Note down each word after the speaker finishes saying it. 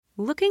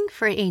Looking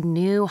for a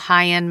new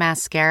high-end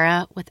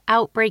mascara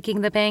without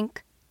breaking the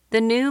bank? The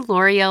new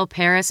L'Oreal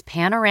Paris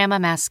Panorama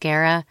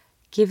Mascara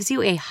gives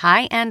you a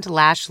high-end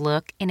lash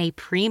look in a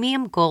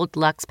premium gold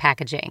luxe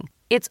packaging.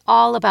 It's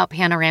all about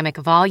panoramic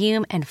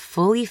volume and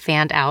fully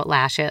fanned-out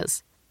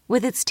lashes.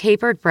 With its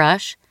tapered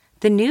brush,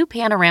 the new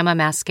Panorama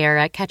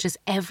Mascara catches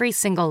every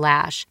single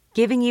lash,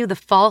 giving you the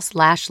false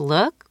lash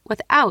look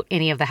without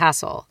any of the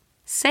hassle.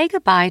 Say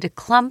goodbye to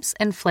clumps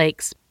and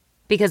flakes,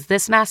 because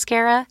this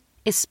mascara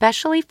is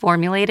specially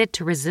formulated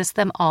to resist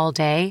them all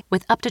day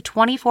with up to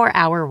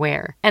 24-hour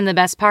wear. And the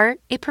best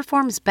part? It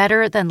performs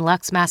better than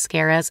Luxe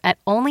mascaras at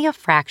only a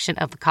fraction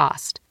of the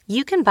cost.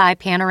 You can buy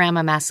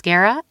Panorama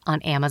Mascara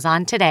on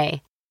Amazon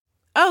today.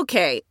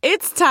 Okay,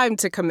 it's time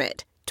to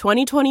commit.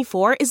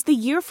 2024 is the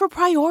year for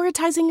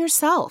prioritizing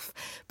yourself.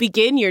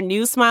 Begin your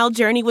new smile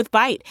journey with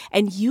Byte,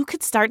 and you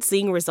could start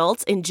seeing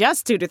results in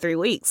just 2 to 3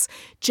 weeks.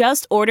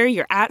 Just order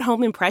your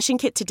at-home impression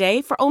kit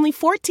today for only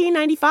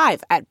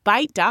 $14.95 at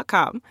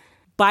Byte.com.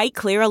 Byte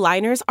Clear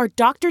aligners are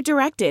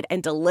doctor-directed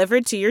and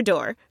delivered to your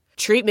door.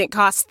 Treatment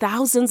costs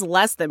thousands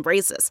less than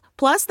braces.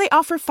 Plus, they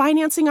offer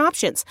financing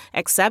options,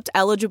 accept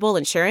eligible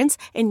insurance,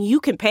 and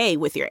you can pay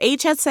with your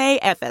HSA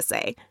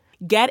FSA.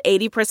 Get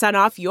 80%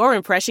 off your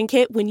impression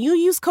kit when you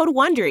use code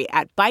WONDERY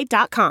at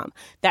Byte.com.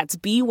 That's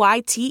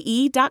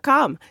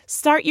BYTE.com.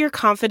 Start your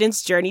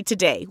confidence journey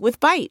today with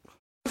Byte.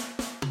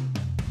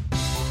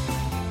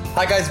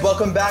 Hi guys,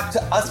 welcome back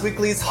to Us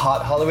Weekly's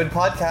Hot Hollywood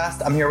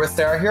podcast. I'm here with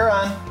Sarah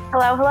Huron.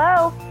 Hello,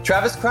 hello.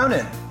 Travis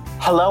Cronin.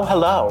 Hello,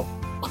 hello.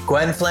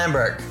 Gwen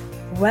Flamberg.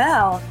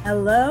 Well,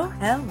 hello,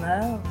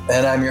 hello.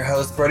 And I'm your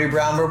host, Brody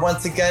Brown. We're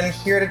once again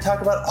here to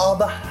talk about all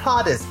the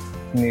hottest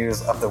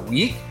news of the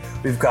week.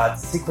 We've got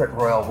secret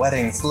royal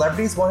weddings,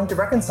 celebrities wanting to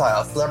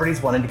reconcile,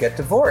 celebrities wanting to get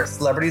divorced,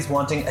 celebrities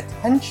wanting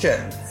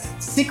attention,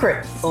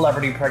 secret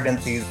celebrity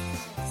pregnancies,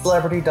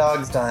 celebrity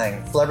dogs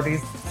dying,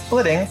 celebrities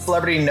splitting,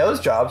 celebrity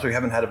nose jobs. We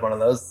haven't had one of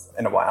those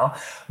in a while.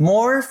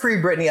 More Free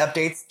Britney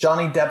updates,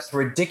 Johnny Depp's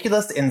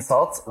ridiculous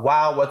insults.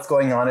 Wow, what's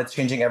going on? It's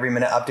changing every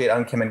minute update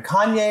on Kim and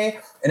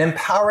Kanye. An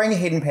empowering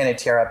Hayden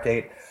Panettiere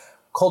update.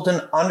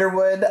 Colton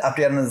Underwood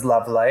update on his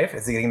love life.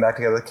 Is he getting back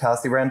together with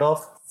Cassie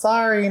Randolph?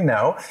 Sorry,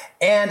 no.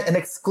 And an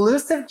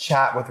exclusive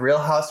chat with Real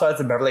Housewives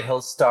of Beverly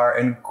Hills star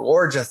and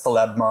gorgeous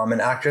celeb mom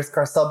and actress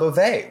Garcelle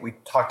Beauvais. We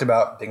talked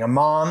about being a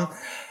mom.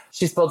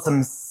 She spilled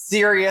some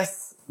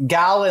serious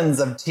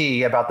gallons of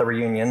tea about the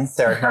reunion.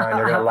 Sarah Huron,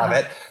 you're going to love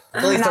it.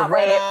 Lisa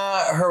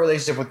Rinna, her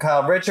relationship with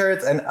Kyle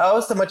Richards, and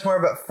so much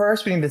more. But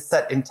first, we need to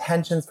set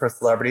intentions for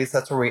celebrities.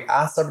 That's where we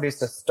ask celebrities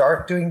to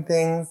start doing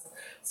things,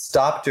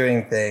 stop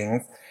doing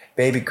things.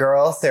 Baby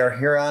girl, Sarah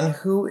Huron,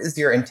 who is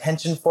your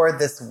intention for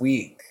this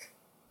week?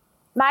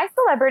 My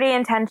celebrity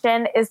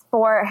intention is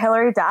for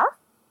Hilary Duff.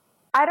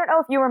 I don't know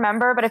if you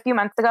remember, but a few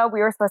months ago,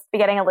 we were supposed to be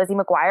getting a Lizzie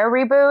McGuire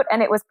reboot,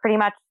 and it was pretty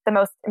much the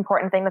most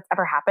important thing that's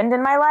ever happened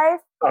in my life.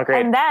 Oh,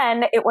 great. And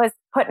then it was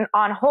put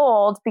on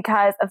hold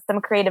because of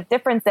some creative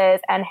differences,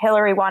 and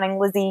Hilary wanting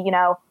Lizzie,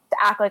 to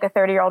act like a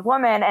 30-year-old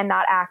woman and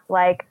not act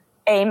like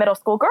a middle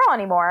school girl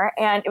anymore.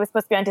 And it was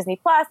supposed to be on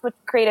Disney Plus, which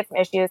created some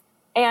issues.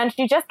 And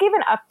she just gave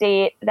an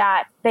update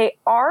that they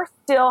are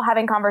still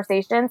having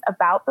conversations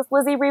about this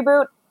Lizzie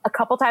reboot a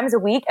couple times a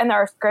week, and there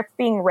are scripts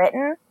being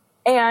written,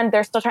 and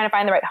they're still trying to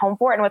find the right home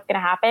for it and what's going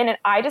to happen. And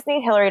I just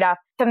need Hilary Duff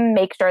to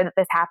make sure that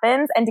this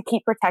happens and to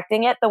keep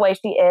protecting it the way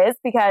she is,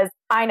 because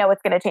I know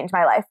it's going to change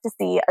my life to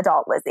see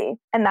adult Lizzie,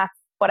 and that's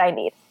what I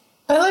need.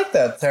 I like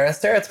that, Sarah.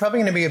 Sarah, it's probably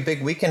going to be a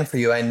big weekend for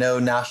you. I know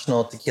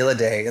National Tequila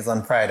Day is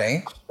on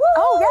Friday.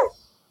 Oh,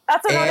 yes.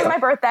 That's what it was my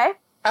birthday.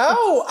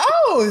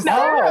 Oh,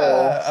 Sarah.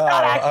 No,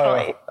 not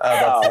actually.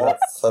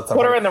 That's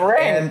Put her in the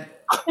ring.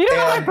 You don't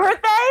know my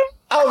birthday?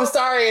 Oh,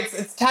 sorry.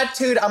 It's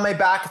tattooed on my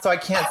back, so I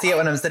can't see it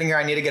when I'm sitting here.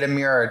 I need to get a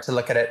mirror to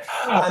look at it.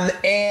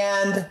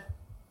 And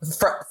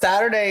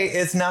Saturday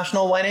is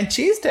National Wine and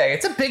Cheese Day.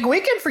 It's a big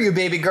weekend for you,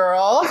 baby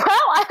girl. Well,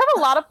 I have a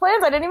lot of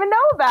plans I didn't even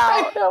know about.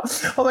 I know.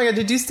 Oh my God,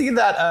 did you see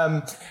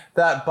that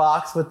that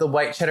box with the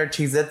white cheddar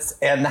Cheez-Its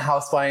and the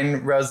house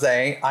wine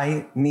rosé?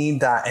 I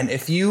need that. And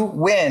if you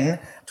win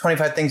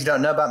 25 Things You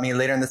Don't Know About Me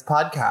later in this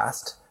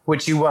podcast,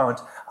 which you won't,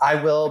 I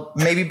will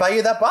maybe buy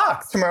you that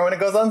box tomorrow when it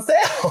goes on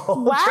sale.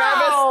 Wow.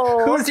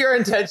 Travis, who's your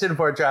intention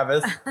for,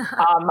 Travis?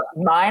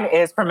 Mine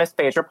is for Miss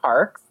Phaedra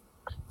Parks.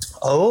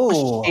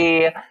 Oh.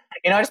 I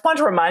just want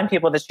to remind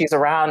people that she's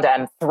around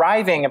and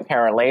thriving,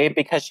 apparently,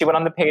 because she went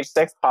on the Page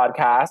Six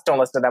podcast. Don't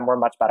listen to them. We're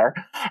much better.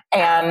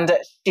 And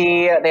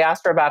they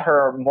asked her about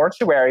her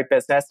mortuary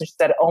business. And she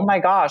said, oh my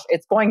gosh,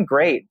 it's going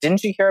great.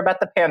 Didn't you hear about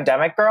the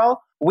pandemic,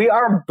 girl? We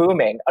are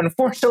booming.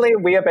 Unfortunately,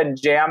 we have been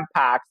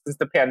jam-packed since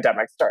the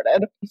pandemic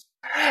started.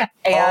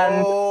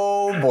 And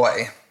oh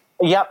boy.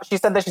 Yep, she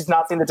said that she's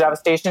not seen the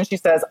devastation. She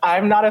says,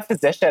 I'm not a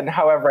physician.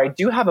 However, I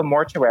do have a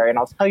mortuary, and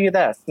I'll tell you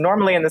this.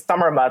 Normally in the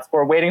summer months,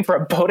 we're waiting for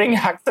a boating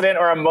accident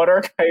or a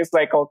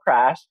motorcycle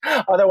crash.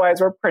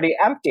 Otherwise, we're pretty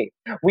empty.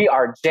 We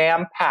are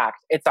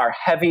jam-packed. It's our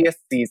heaviest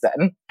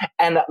season.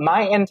 And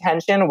my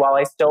intention, while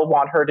I still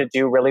want her to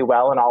do really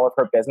well in all of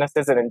her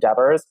businesses and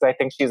endeavors, because I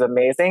think she's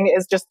amazing,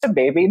 is just to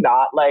maybe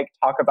not like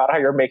talk about how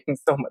you're making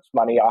so much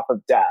money off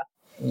of death.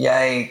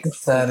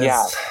 Yikes.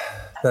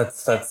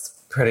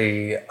 That's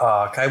pretty.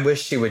 I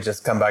wish she would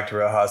just come back to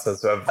Real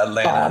Housewives of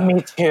Atlanta.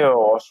 Me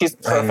too. She's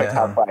perfect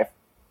housewife.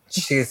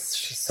 She's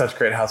such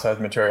great housewives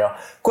material.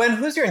 Gwen,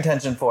 who's your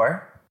intention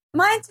for?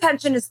 My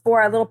intention is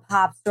for a little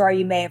pop star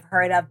you may have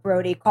heard of,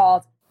 Brody,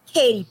 called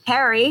Katy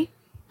Perry.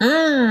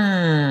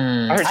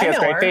 I heard she has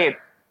great feet.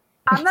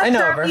 I'm not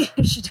sure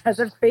if she does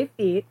have great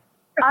feet.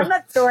 I'm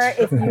not sure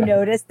if you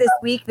noticed this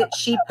week that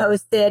she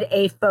posted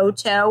a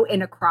photo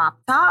in a crop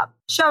top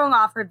showing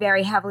off her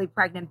very heavily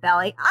pregnant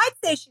belly. I'd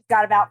say she's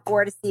got about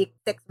 4 to 6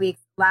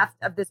 weeks left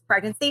of this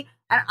pregnancy.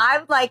 And I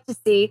would like to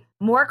see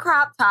more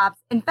crop tops.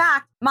 In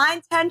fact, my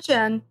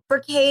intention for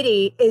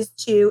Katy is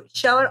to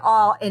show it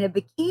all in a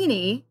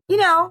bikini. You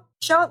know,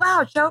 show it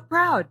loud, show it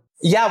proud.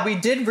 Yeah, we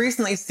did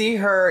recently see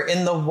her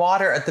in the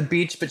water at the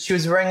beach, but she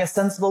was wearing a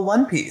sensible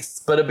one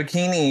piece. But a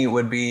bikini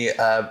would be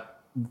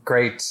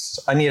great.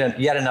 I need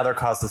yet another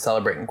cause to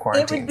celebrate in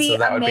quarantine. It would be so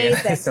that amazing.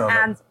 Would be a nice moment.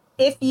 And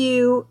if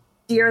you,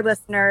 dear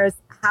listeners,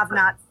 have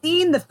not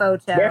seen the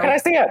photo Where can I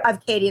see it?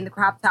 of Katy in the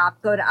crop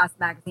top, go to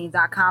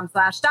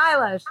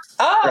usmagazine.com/stylish.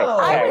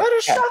 Oh, what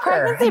a shocker.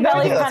 Pregnancy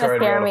bellies kind of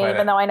scare me,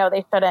 even though I know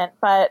they shouldn't.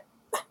 But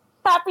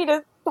happy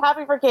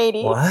for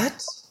Katy.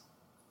 What?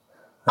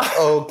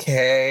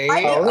 Okay.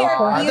 I think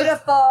you're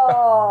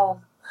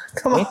beautiful.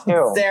 Come Me too.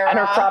 on, Sarah. And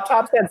her crop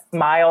top said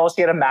smile.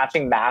 She had a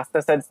matching mask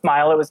that said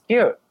smile. It was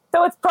cute.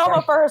 So it's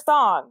promo for her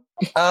song.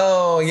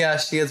 Oh, yeah,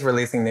 she is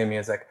releasing new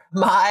music.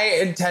 My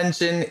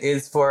intention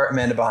is for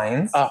Amanda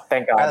Bynes. Oh,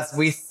 thank God. As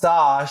we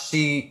saw,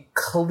 she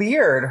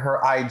cleared her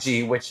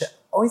IG, which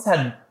always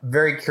had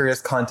very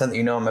curious content that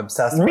you know I'm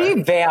obsessed with.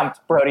 Revamped,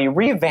 Brody.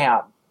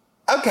 Revamped.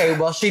 Okay,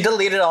 well, she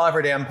deleted all of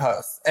her damn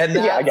posts. And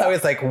that's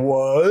always like,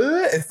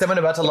 what? Is someone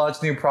about to launch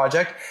a new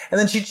project? And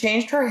then she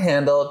changed her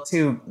handle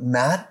to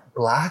Matte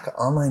Black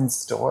Online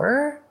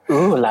Store.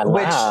 Ooh la la.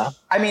 Which,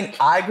 I mean,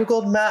 I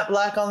Googled Matte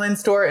Black Online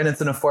Store, and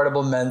it's an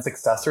affordable men's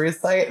accessories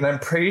site. And I'm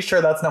pretty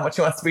sure that's not what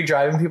she wants to be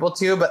driving people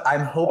to, but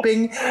I'm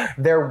hoping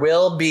there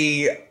will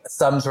be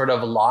some sort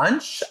of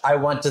launch. I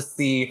want to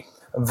see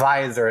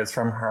visors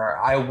from her.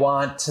 I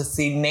want to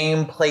see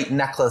nameplate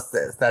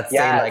necklaces that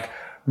say like,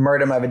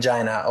 murder my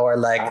vagina, or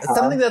like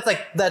something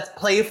that's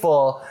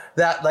playful,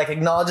 that like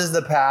acknowledges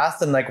the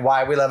past and like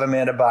why we love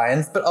Amanda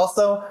Bynes, but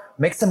also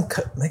make some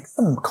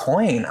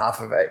coin off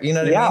of it. You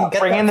know what I mean?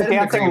 Bring in the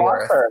dancing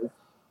monster.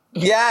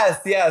 Yes,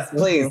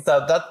 please.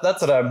 So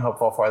that's what I'm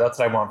hopeful for. That's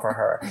what I want for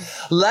her.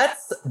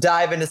 Let's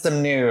dive into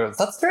some news.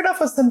 Let's start off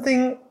with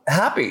something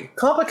happy,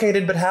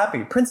 complicated but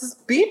happy. Princess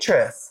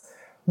Beatrice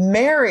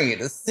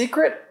married. A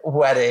secret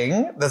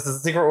wedding. This is a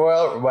secret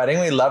royal wedding.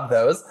 We love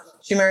those.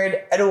 She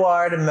married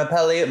Edouard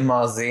Mapelli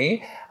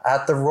Mozzi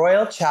at the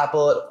Royal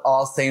Chapel at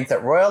All Saints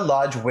at Royal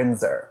Lodge,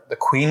 Windsor. The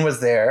Queen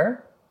was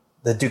there.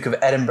 The Duke of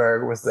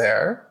Edinburgh was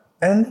there.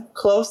 And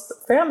close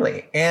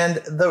family. And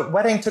the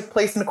wedding took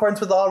place in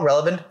accordance with all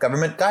relevant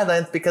government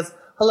guidelines because,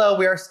 hello,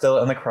 we are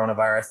still in the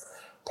coronavirus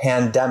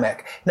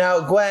pandemic.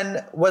 Now,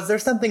 Gwen, was there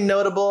something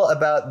notable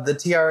about the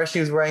tiara she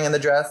was wearing and the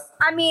dress?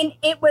 I mean,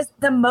 it was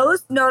the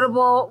most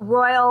notable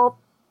royal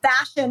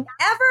fashion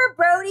ever,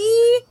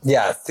 Brody.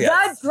 Yes. The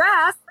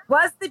dress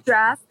was the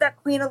dress that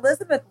Queen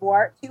Elizabeth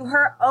wore to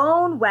her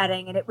own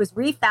wedding, and it was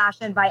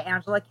refashioned by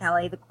Angela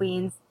Kelly, the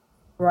Queen's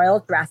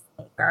royal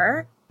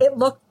dressmaker. It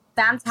looked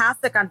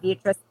fantastic on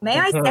Beatrice. May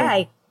I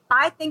say,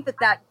 I think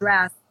that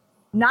dress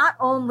not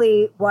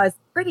only was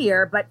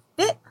prettier, but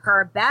fit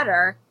her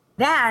better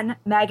than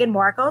Meghan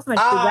Markle's when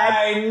she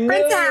wed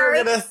Prince Harry.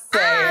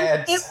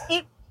 And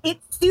it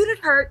suited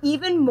her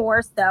even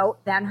more so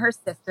than her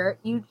sister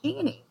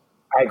Eugenie.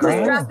 I agree.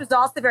 This dress was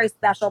also very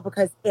special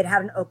because it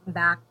had an open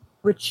back,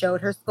 which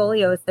showed her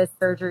scoliosis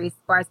surgery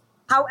scars.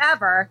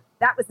 However,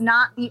 that was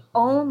not the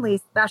only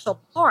special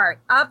part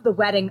of the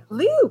wedding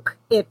look,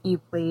 if you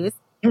please.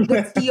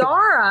 The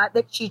tiara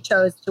that she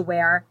chose to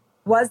wear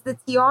was the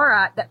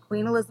tiara that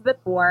Queen Elizabeth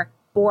wore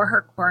for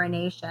her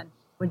coronation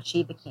when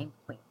she became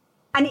queen.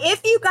 And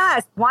if you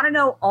guys want to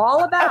know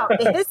all about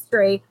the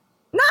history,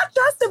 not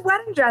just of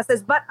wedding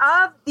dresses, but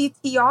of the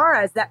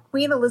tiaras that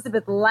Queen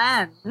Elizabeth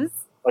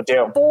lends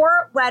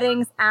for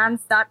weddings and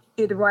such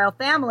to the royal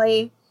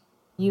family,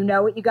 you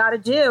know what you got to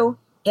do.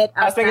 Hit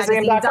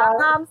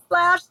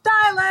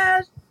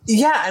usmagazine.com/stylish.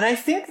 Yeah, and I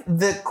think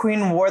the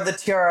Queen wore the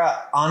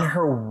tiara on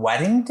her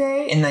wedding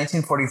day in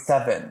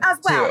 1947 as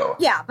well.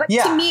 Too. Yeah, but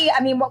to me,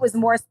 I mean, what was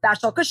more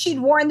special, because she'd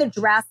worn the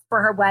dress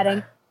for her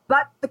wedding,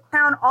 but the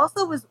crown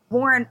also was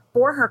worn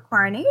for her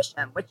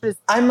coronation, which was...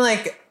 I'm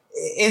like,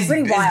 Is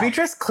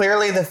Beatrice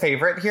clearly the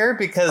favorite here?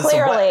 Because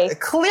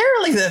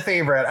clearly the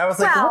favorite. I was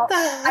like, what the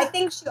heck? I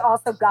think she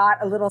also got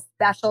a little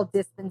special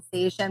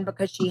dispensation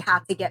because she had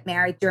to get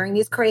married during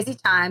these crazy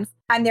times.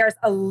 And there's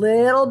a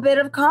little bit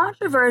of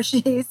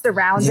controversy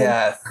surrounding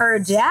her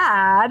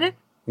dad.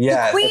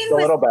 Yes, the Queen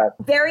was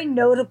very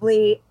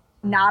notably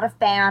not a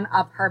fan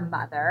of her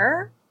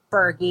mother,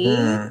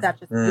 Fergie,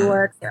 Duchess of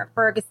York, Sarah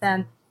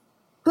Ferguson,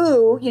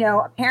 who,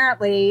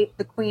 apparently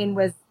the Queen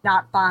was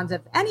not fond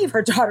of any of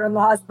her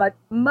daughter-in-laws, but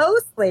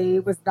mostly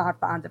was not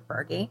fond of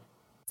Fergie.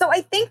 So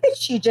I think that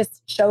she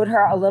just showed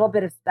her a little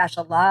bit of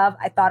special love.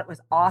 I thought it was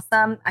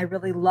awesome. I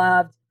really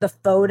loved the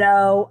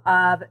photo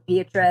of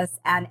Beatrice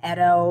and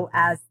Edo,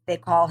 as they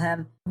call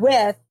him,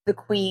 with the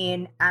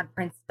Queen and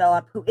Prince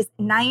Philip, who is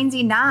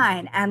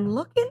 99 and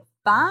looking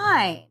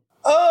fine.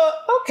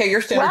 Okay,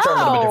 your standards are a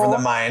little bit different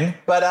than mine,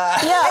 but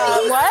he's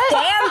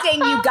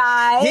standing, you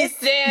guys. He's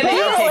standing.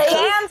 Really? Okay,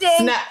 cool.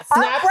 Standing.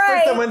 Snaps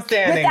for someone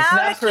standing.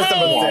 Snaps for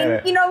someone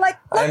standing.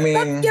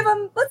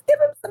 Let's give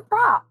him some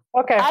props.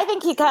 Okay. I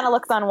think he kind of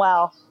looks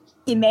unwell.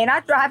 He may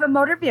not drive a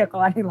motor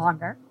vehicle any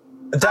longer.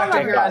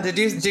 Dr. Huron, did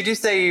you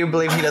say you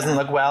believe he doesn't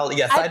look well?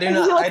 Yes, I do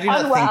not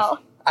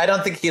think. I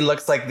don't think he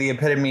looks like the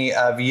epitome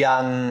of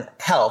young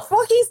health.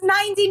 Well, he's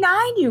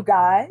 99, you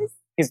guys.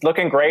 He's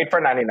looking great for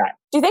 99.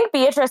 Do you think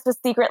Beatrice was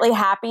secretly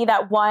happy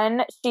that,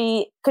 one,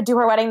 she could do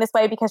her wedding this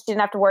way because she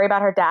didn't have to worry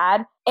about her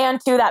dad, and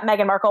two, that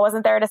Meghan Markle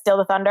wasn't there to steal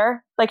the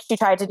thunder like she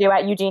tried to do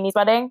at Eugenie's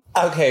wedding?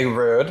 Okay,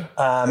 rude.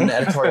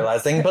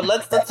 Editorializing. But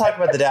let's talk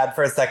about the dad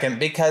for a second,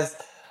 because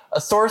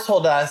a source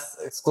told us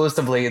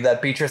exclusively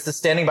that Beatrice is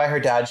standing by her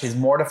dad. She's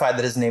mortified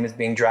that his name is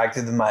being dragged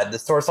through the mud. The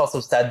source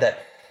also said that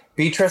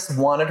Beatrice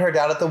wanted her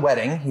dad at the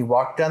wedding. He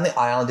walked down the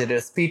aisle and did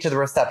a speech at the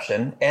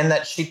reception, and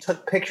that she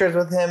took pictures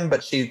with him,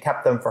 but she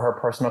kept them for her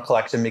personal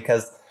collection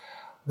because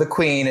the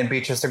Queen and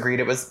Beatrice agreed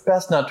it was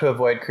best not to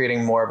avoid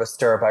creating more of a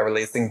stir by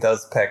releasing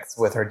those pics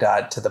with her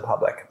dad to the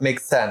public.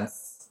 Makes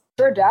sense.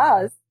 Sure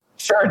does.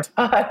 Sure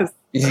does.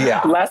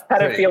 Yeah. Less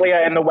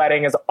pedophilia in the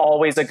wedding is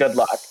always a good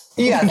look.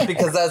 Yes,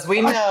 because as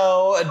we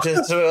know,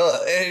 just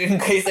in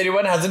case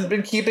anyone hasn't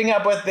been keeping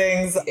up with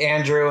things,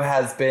 Andrew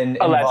has been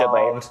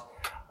involved.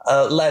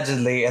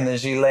 Allegedly in the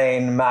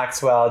Ghislaine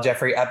Maxwell,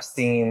 Jeffrey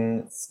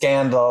Epstein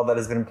scandal that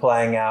has been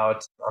playing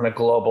out on a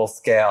global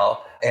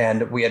scale.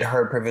 And we had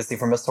heard previously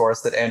from a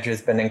source that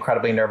Andrew's been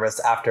incredibly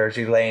nervous after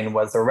Ghislaine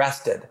was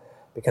arrested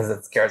because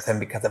it scares him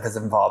because of his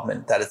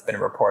involvement that has been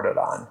reported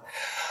on.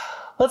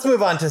 Let's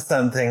move on to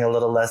something a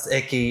little less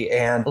icky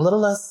and a little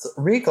less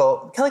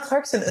regal. Kelly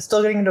Clarkson is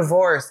still getting a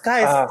divorce.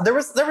 Guys, there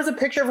was a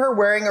picture of her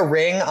wearing a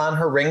ring on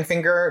her ring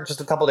finger just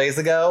a couple days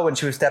ago when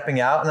she was stepping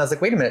out. And I was like,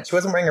 wait a minute, she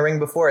wasn't wearing a ring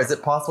before. Is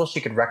it possible she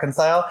could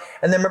reconcile?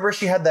 And then remember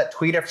she had that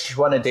tweet after she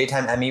won a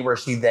Daytime Emmy where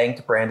she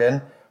thanked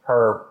Brandon,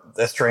 her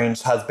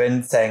estranged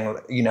husband, saying,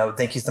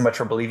 thank you so much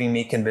for believing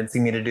me,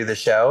 convincing me to do the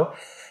show.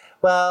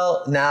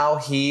 Well, now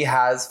he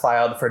has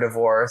filed for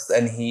divorce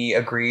and he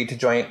agreed to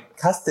joint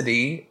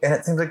custody, and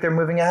it seems like they're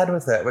moving ahead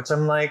with it, which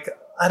I'm like,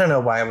 I don't know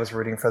why I was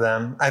rooting for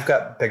them. I've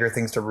got bigger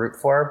things to root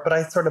for, but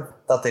I sort of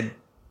thought they'd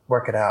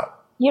work it out.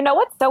 You know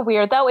what's so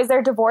weird, though, is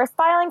their divorce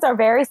filings are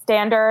very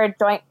standard,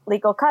 joint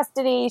legal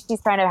custody.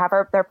 She's trying to have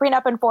their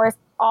prenup enforced,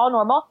 all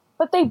normal.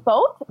 But they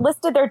both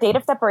listed their date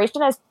of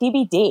separation as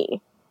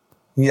TBD.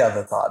 Yeah,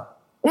 that's odd.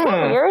 Isn't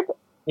that weird?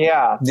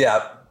 Yeah.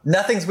 Yeah.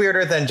 Nothing's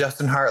weirder than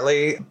Justin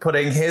Hartley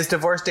putting his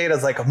divorce date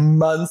as like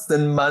months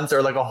and months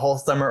or like a whole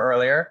summer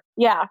earlier.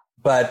 Yeah.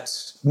 But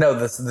no,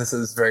 this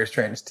is very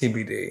strange.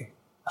 TBD.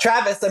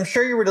 Travis, I'm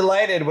sure you were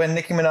delighted when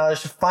Nicki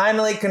Minaj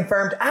finally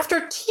confirmed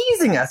after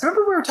teasing us.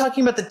 Remember we were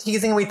talking about the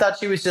teasing? We thought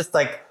she was just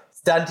like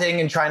stunting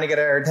and trying to get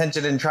our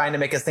attention and trying to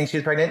make us think she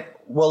was pregnant.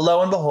 Well,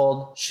 lo and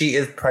behold, she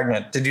is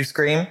pregnant. Did you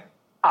scream?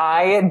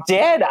 I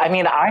did. I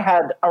mean, I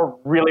had a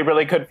really,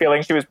 really good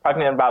feeling she was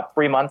pregnant about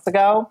 3 months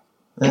ago.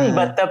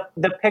 But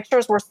the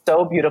pictures were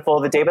so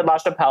beautiful. The David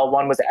LaChapelle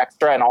one was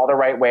extra in all the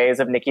right ways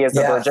of Nicki as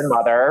the Virgin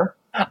Mother.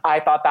 I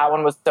thought that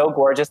one was so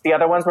gorgeous. The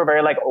other ones were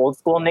very like old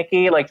school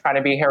Nicki, like trying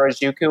to be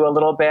Harajuku a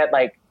little bit,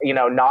 like,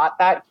 not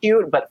that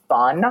cute, but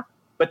fun.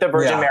 But the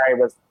Virgin Mary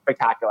was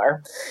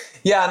spectacular.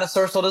 Yeah, and a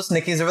source told us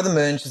Nicki's over the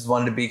moon. She's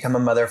wanted to become a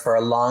mother for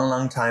a long,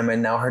 long time,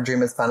 and now her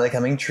dream is finally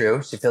coming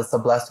true. She feels so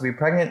blessed to be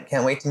pregnant.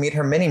 Can't wait to meet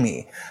her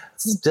mini-me.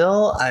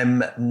 Still,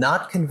 I'm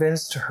not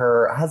convinced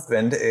her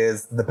husband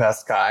is the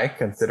best guy,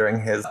 considering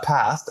his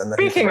past. And that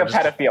Speaking of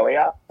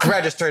pedophilia.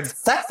 Registered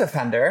sex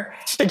offender.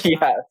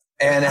 Yes.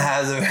 And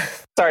has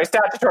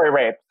statutory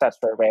rape,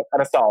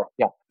 and assault,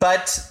 yeah.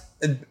 But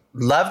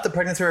loved the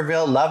pregnancy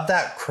reveal, loved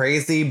that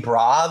crazy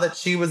bra that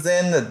she was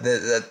in,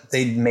 that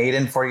they made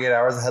in 48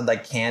 hours that had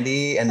like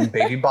candy and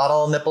baby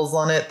bottle nipples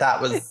on it.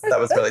 That was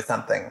really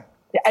something.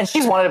 Yeah, and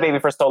she's wanted a baby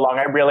for so long.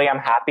 I really am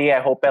happy.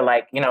 I hope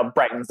it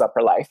brightens up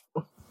her life.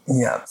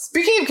 Yeah.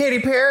 Speaking of Katy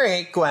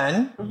Perry,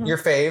 Gwen, your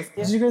fave,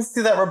 did you guys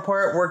see that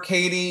report where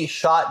Katy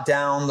shot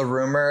down the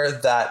rumor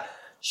that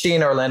she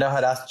and Orlando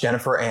had asked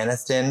Jennifer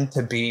Aniston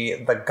to be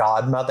the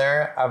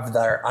godmother of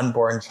their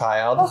unborn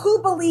child? Well,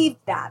 who believed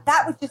that?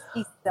 That would just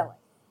be silly.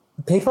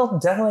 People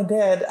definitely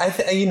did.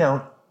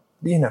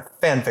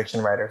 fan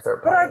fiction writers are.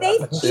 But are they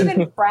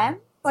even friends?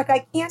 Like,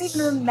 I can't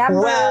even remember.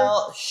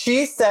 Well,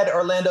 she said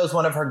Orlando's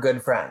one of her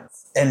good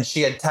friends, and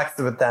she had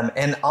texted with them.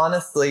 And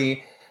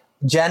honestly,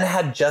 Jen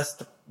had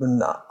just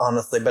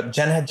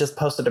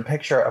posted a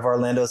picture of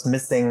Orlando's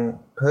missing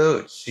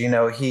pooch. He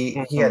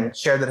had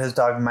shared that his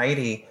dog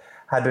Mighty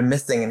had been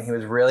missing, and he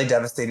was really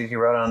devastated. He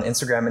wrote it on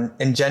Instagram,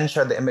 and Jen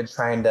shared the image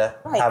trying to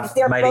have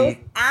they're Mighty. both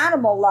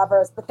animal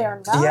lovers, but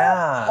they're not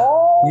Yeah.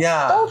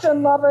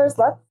 children lovers.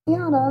 Let's be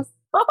honest.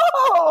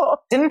 Oh,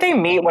 Didn't they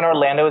meet when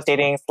Orlando was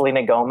dating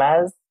Selena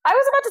Gomez? I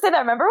was about to say that.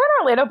 Remember when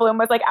Orlando Bloom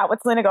was like out with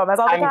Selena Gomez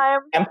all the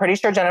time? I'm pretty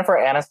sure Jennifer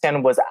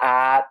Aniston was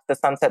at the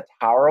Sunset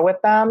Tower with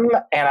them,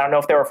 and I don't know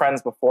if they were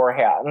friends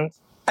beforehand.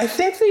 I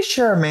think they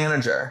share a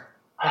manager.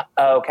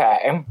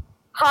 Okay.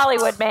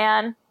 Hollywood,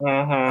 man.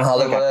 Mm-hmm.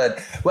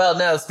 Hollywood. Well,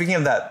 no, speaking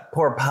of that,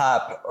 poor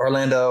pup,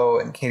 Orlando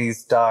and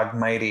Katie's dog,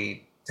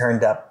 Mighty,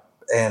 turned up,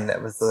 and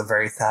it was a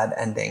very sad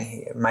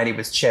ending. Mighty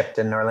was chipped,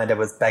 and Orlando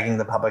was begging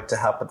the public to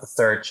help with the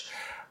search.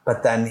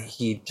 But then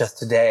he just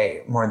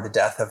today mourned the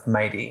death of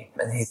Mighty,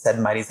 and he said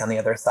Mighty's on the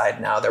other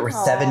side now. There were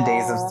 7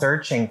 days of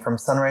searching from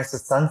sunrise to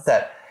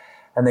sunset,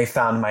 and they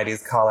found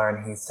Mighty's collar,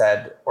 and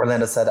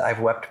Orlando said, I've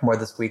wept more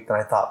this week than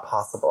I thought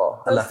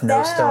possible. I left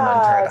no stone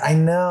unturned. I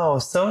know,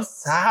 so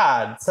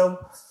sad, so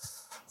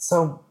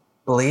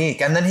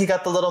bleak. And then he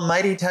got the little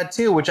Mighty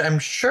tattoo, which I'm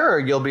sure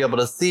you'll be able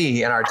to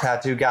see in our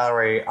tattoo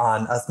gallery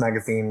on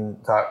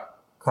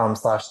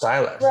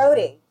usmagazine.com/stylish.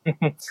 Brody.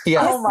 Yes. This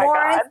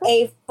warrants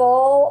a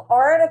full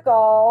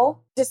article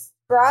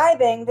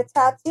describing the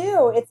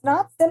tattoo. It's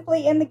not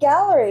simply in the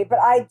gallery, but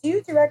I do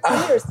direct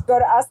readers to go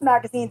to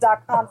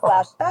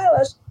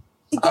usmagazine.com/stylish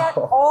to get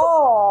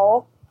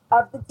all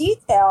of the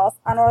details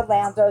on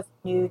Orlando's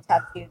new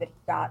tattoo that he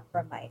got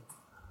from Mike.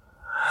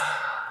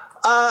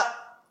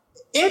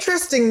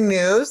 Interesting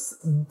news,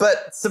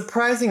 but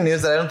surprising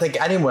news that I don't think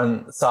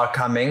anyone saw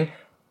coming.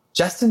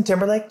 Justin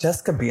Timberlake,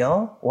 Jessica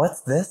Biel, what's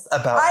this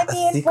about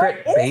a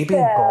secret baby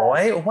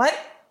boy? What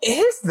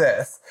is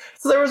this?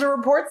 So there was a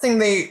report saying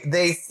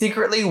they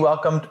secretly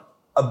welcomed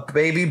a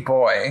baby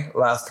boy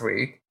last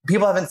week.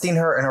 People haven't seen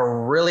her in a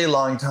really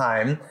long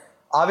time.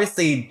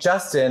 Obviously,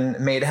 Justin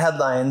made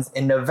headlines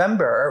in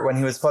November when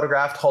he was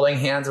photographed holding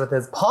hands with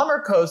his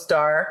Palmer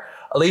co-star,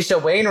 Alicia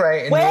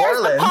Wainwright in New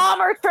Orleans. Where's the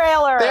Palmer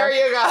trailer? There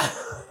you go.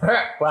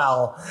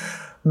 Well,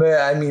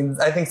 I mean,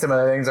 I think some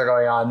other things are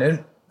going on.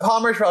 And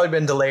Palmer's probably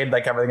been delayed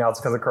like everything else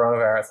because of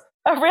coronavirus.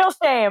 A real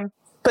shame.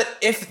 But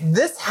if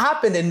this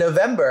happened in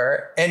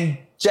November and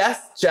Jess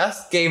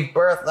just gave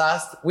birth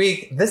last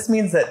week, this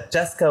means that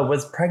Jessica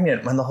was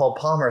pregnant when the whole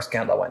Palmer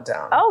scandal went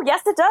down. Oh,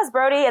 yes, it does,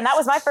 Brody. And that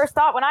was my first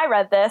thought when I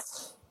read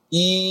this.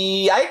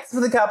 Yikes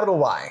with a capital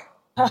Y.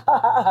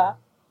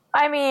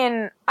 I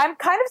mean, I'm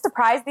kind of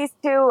surprised these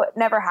two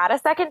never had a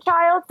second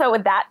child, so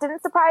that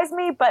didn't surprise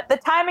me. But the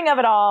timing of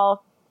it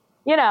all,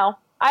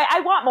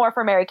 I want more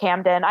for Mary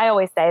Camden. I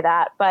always say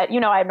that, but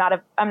I'm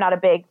not a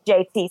big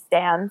JT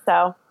stan.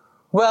 So,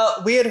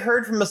 well, we had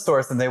heard from a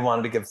source that they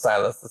wanted to give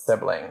Silas a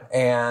sibling,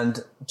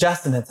 and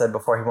Justin had said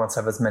before he wants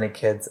to have as many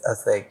kids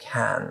as they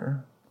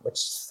can, which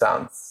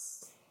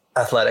sounds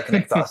athletic and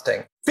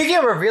exhausting. Speaking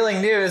of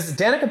revealing news,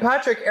 Danica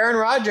Patrick, Aaron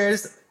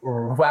Rodgers,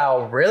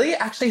 wow, really?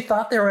 Actually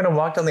thought they were going to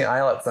walk down the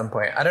aisle at some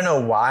point. I don't know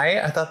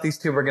why. I thought these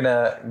two were going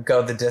to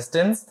go the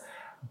distance,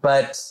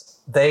 but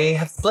they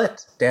have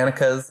split.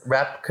 Danica's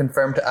rep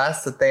confirmed to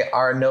us that they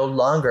are no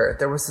longer.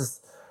 There was this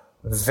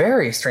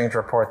very strange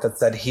report that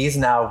said he's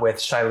now with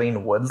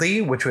Shailene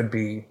Woodley, which would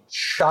be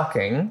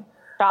shocking.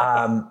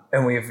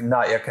 And we've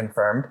not yet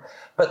confirmed.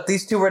 But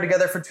these two were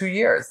together for 2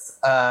 years.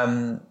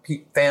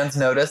 Fans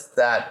noticed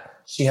that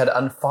she had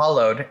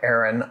unfollowed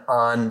Aaron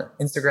on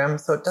Instagram,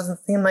 so it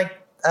doesn't seem like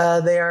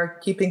they are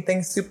keeping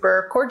things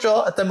super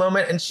cordial at the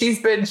moment. And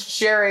she's been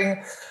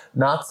sharing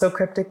not so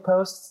cryptic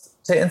posts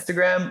to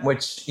Instagram,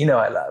 which,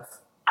 I love.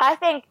 I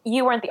think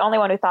you weren't the only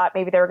one who thought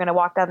maybe they were going to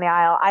walk down the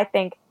aisle. I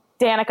think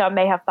Danica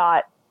may have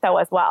thought so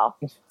as well.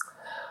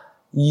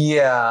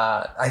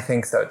 Yeah, I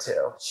think so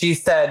too. She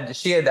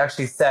had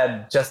actually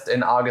said just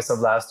in August of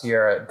last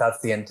year,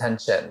 that's the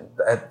intention.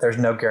 There's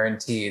no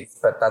guarantees,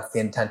 but that's the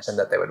intention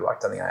that they would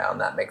walk down the aisle,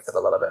 and that makes it a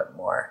little bit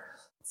more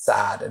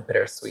sad and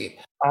bittersweet.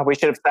 We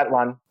should have set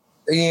one.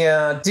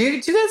 Yeah. Do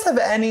you guys have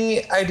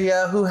any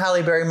idea who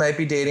Halle Berry might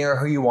be dating or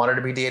who you want her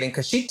to be dating?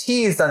 Because she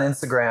teased on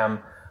Instagram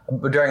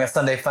during a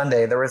Sunday Fun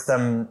Day. There was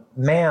some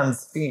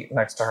man's feet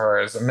next to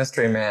hers, a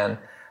mystery man.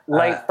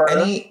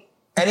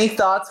 Any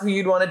thoughts who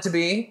you'd want it to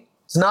be?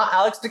 It's not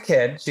Alex da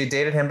Kid. She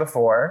dated him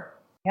before.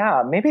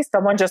 Yeah, maybe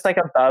someone just like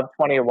above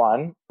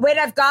 21. Wait,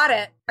 I've got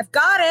it.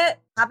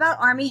 How about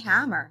Armie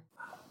Hammer?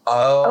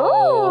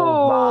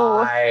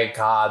 Oh, my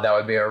God. That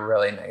would be a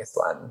really nice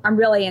one. I'm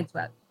really into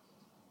it.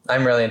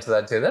 I'm really into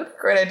that, too. That's a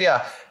great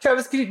idea.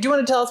 Travis, do you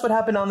want to tell us what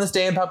happened on this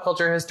day in pop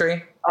culture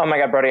history? Oh, my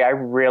God, Brody, I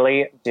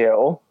really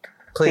do.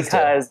 Please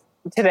Because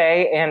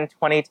today in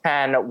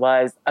 2010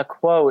 was a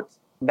quote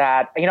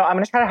that, I'm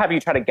going to try to have you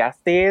try to guess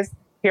these.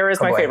 Here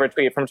is my favorite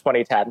tweet from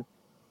 2010.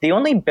 The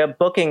only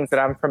bookings that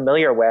I'm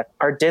familiar with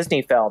are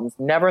Disney films.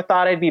 Never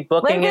thought I'd be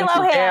booking Lindsay into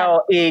Lohan.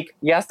 jail. Eek.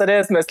 Yes, it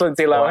is Miss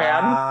Lindsay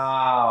Lohan.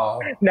 Wow.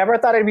 Never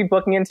thought I'd be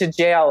booking into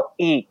jail.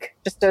 Eek.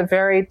 Just a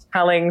very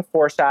telling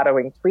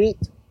foreshadowing tweet.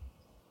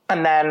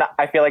 And then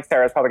I feel like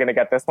Sarah's probably going to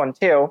get this one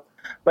too.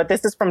 But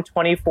this is from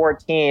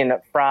 2014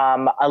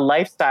 from a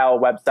lifestyle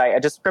website, a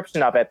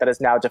description of it that is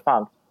now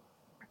defunct.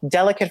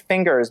 Delicate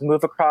fingers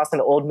move across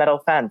an old metal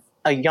fence.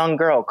 A young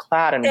girl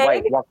clad in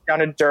white walks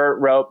down a dirt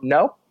rope.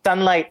 Nope.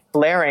 Sunlight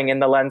flaring in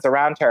the lens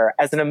around her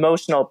as an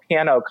emotional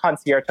piano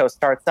concerto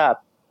starts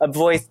up. A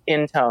voice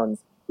intones.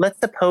 Let's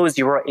suppose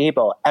you were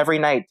able every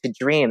night to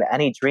dream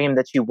any dream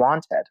that you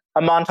wanted.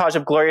 A montage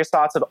of glorious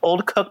thoughts of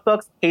old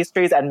cookbooks,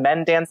 pastries, and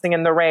men dancing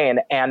in the rain,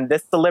 and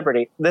this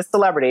celebrity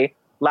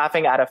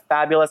laughing at a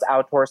fabulous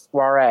outdoor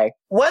soiree.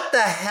 What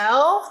the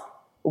hell?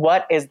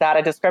 What is that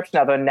a description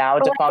of a now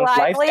defunct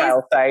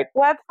lifestyle site?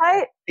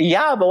 Website?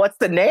 Yeah, but what's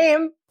the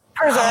name?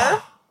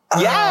 Preserve?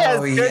 Yes,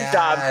 good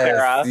job,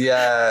 Sarah.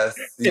 Yes.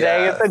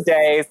 Today is the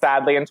day,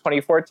 sadly, in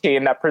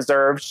 2014, that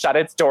Preserve shut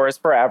its doors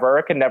forever.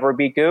 It can never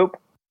be Goop.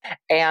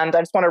 And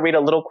I just want to read a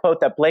little quote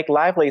that Blake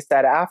Lively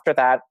said after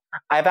that.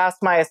 I've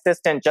asked my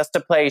assistant just to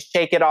play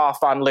Shake It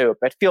Off on loop.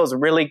 It feels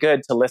really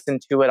good to listen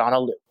to it on a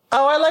loop.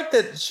 Oh, I like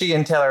that she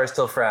and Taylor are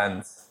still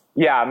friends.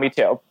 Yeah, me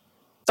too.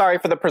 Sorry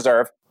for the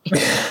Preserve.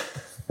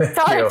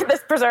 Sorry for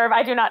this Preserve.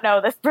 I do not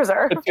know this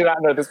Preserve. I do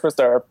not know this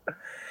Preserve.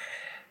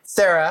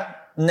 Sarah,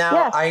 now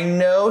Yes. I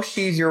know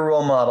she's your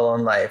role model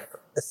in life.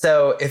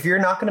 So if you're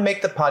not going to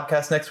make the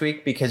podcast next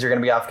week because you're going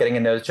to be off getting a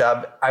nose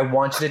job, I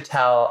want you to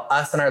tell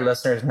us and our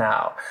listeners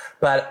now.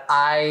 But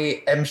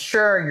I am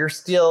sure you're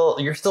still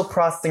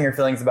processing your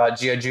feelings about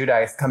Gia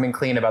Giudice coming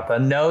clean about the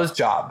nose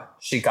job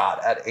she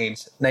got at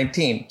age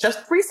 19, just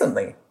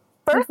recently.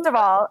 First of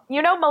all, you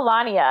know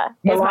Melania.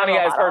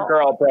 Melania is her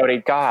girl, Brody.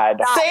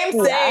 God.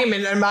 Same.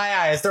 In my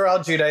eyes, they're all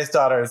Giudice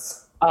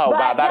daughters. Oh, But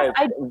wow. That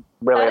yes, is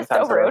really That is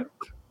so insensitive. rude.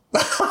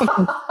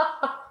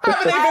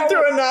 Haven't they been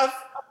through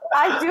enough?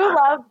 I do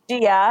love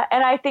Gia,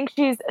 and I think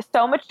she's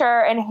so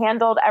mature and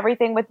handled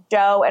everything with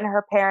Joe and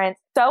her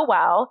parents so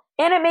well.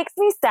 And it makes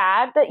me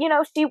sad that,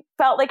 she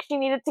felt like she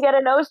needed to get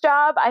a nose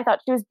job. I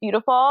thought she was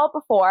beautiful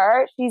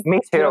before. She's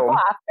Me too. beautiful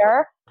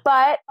after.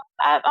 But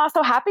I'm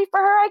also happy for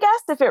her, I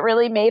guess, if it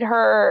really made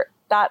her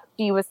that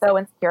she was so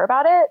insecure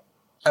about it.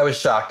 I was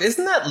shocked.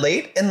 Isn't that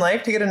late in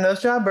life to get a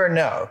nose job or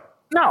no?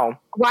 No.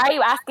 Why are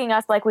you asking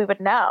us like we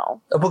would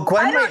know? Well,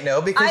 Gwen might know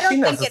because she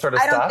knows this sort of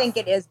I stuff. don't think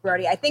it is,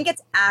 Brody. I think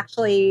it's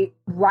actually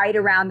right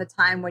around the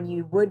time when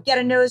you would get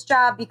a nose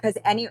job because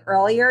any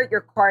earlier, your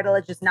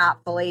cartilage is not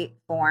fully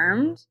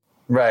formed.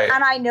 Right.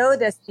 And I know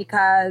this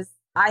because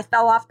I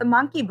fell off the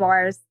monkey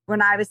bars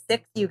when I was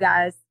 6, you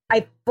guys.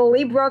 I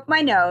fully broke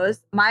my nose.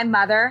 My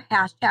mother,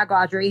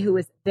 #Audrey, who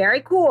was very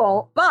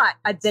cool, but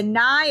a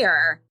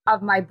denier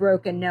of my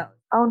broken nose.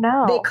 Oh,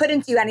 no. They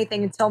couldn't do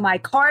anything until my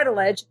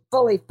cartilage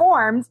fully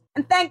formed.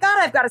 And thank God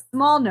I've got a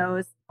small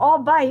nose, all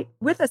bite,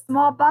 with a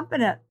small bump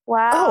in it.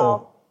 Wow.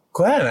 Oh,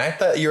 Gwen, I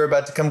thought you were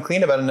about to come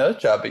clean about a nose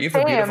job, but you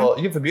have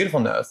a beautiful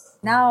nose.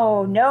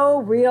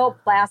 No real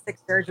plastic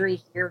surgery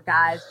here,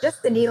 guys.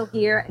 Just a needle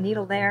here, a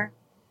needle there.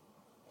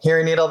 Here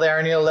a needle, there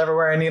a needle,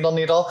 everywhere a needle.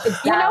 You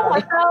know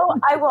what, though,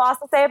 I will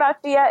also say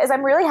about Gia is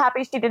I'm really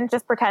happy she didn't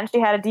just pretend she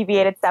had a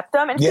deviated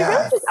septum, and she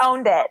really just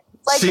owned it.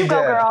 Like, She you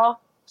go, did.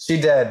 girl. She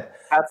did.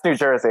 That's New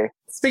Jersey.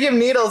 Speaking of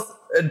needles,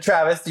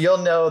 Travis, you'll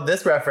know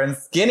this reference.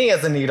 Skinny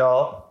as a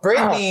needle.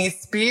 Britney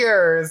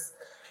Spears.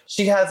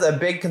 She has a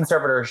big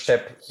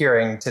conservatorship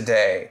hearing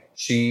today.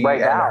 She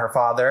and her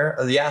father,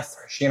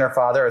 she and her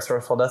father, a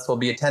source told us, will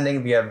be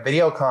attending via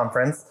video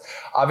conference.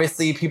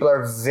 Obviously, people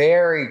are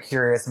very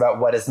curious about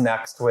what is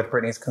next with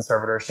Britney's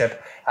conservatorship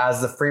as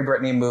the Free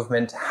Britney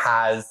movement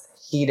has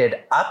heated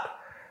up.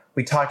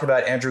 We talked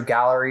about Andrew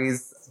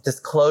Gallery's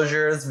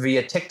disclosures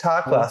via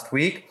TikTok last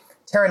week.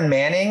 Taryn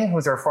Manning,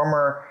 who's our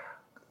former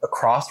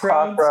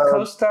Crossroads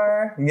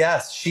co-star.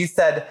 Yes, she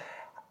said,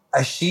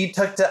 she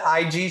took to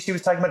IG, she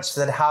was talking about, she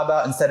said, how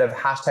about instead of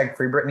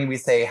 #Free Britney, we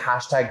say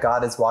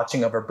 #God is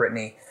watching over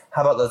Britney.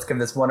 How about let's give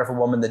this wonderful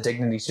woman the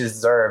dignity she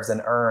deserves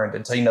and earned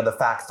until, the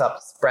facts stop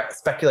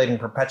speculating,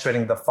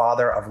 perpetuating the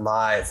father of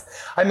lies.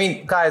 I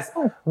mean, guys,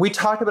 we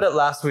talked about it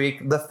last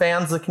week. The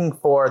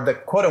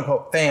quote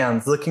unquote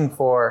fans looking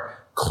for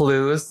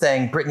clues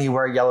saying, Britney,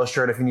 wear a yellow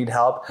shirt if you need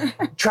help.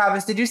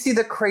 Travis, did you see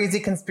the crazy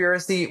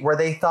conspiracy where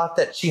they thought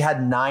that she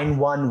had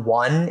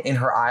 911 in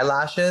her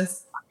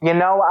eyelashes?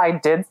 I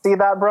did see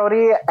that,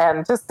 Brody.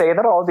 And to say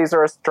that all of these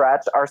are a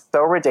stretch are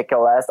so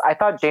ridiculous. I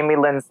thought Jamie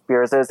Lynn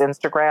Spears'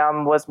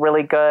 Instagram was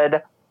really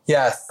good.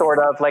 Yes. Sort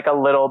of like a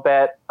little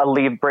bit a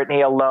leave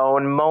Britney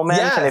alone moment.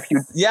 Yes. And if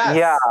you, yes.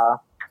 Yeah.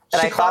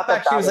 And She I thought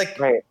that she was was like,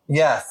 great.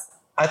 Yes.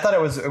 I thought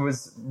it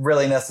was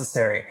really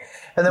necessary.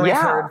 And then we've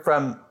heard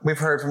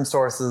from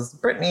sources,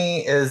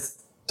 Britney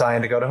is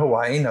dying to go to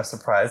Hawaii. No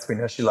surprise. We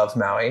know she loves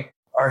Maui.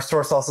 Our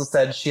source also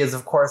said she is,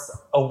 of course,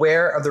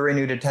 aware of the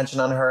renewed attention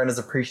on her and is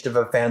appreciative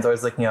of fans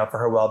always looking out for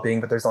her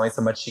well-being, but there's only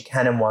so much she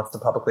can and wants to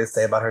publicly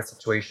say about her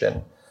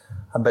situation.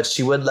 But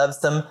she would love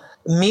some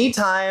Me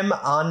Time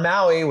on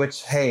Maui,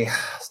 which, hey,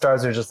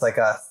 stars are just like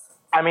us.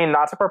 I mean,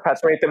 not to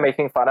perpetuate the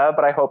making fun of,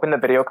 but I hope in the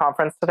video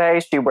conference today,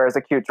 she wears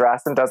a cute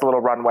dress and does a little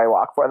runway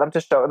walk for them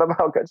to show them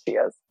how good she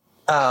is.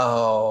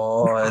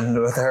 Oh, and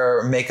with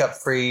her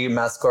makeup-free,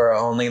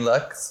 mascara-only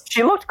looks.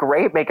 She looked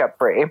great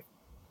makeup-free.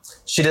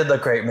 She did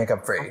look great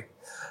makeup-free.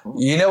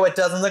 You know what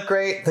doesn't look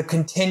great? The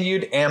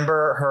continued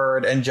Amber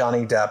Heard and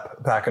Johnny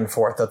Depp back and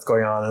forth that's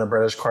going on in the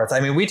British courts. I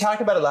mean, we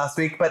talked about it last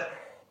week, but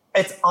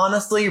it's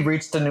honestly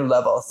reached a new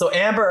level. So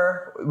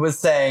Amber was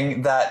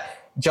saying that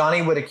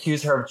Johnny would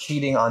accuse her of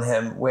cheating on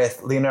him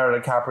with Leonardo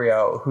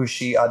DiCaprio, who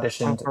she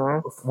auditioned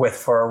with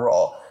for a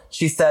role.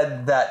 She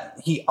said that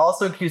he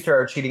also accused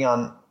her of cheating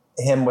on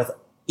him with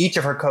each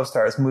of her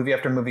co-stars, movie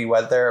after movie,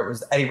 whether it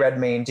was Eddie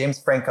Redmayne, James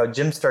Franco,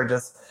 Jim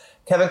Sturgis,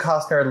 Kevin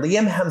Costner,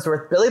 Liam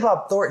Hemsworth, Billy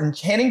Bob Thornton,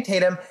 Channing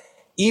Tatum,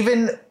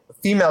 even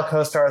female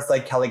co-stars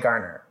like Kelly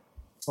Garner.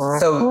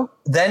 So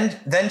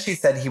then she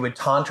said he would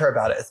taunt her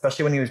about it,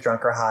 especially when he was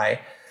drunk or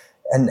high,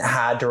 and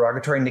had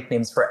derogatory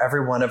nicknames for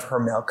every one of her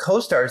male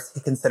co-stars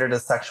he considered a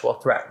sexual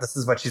threat. This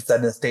is what she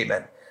said in a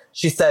statement.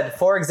 She said,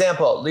 for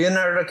example,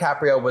 Leonardo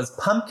DiCaprio was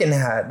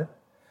Pumpkinhead,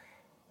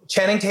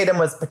 Channing Tatum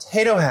was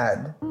Potato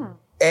Head,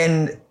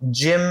 and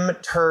Jim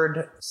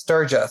Turd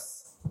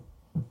Sturgis.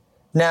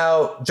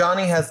 Now,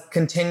 Johnny has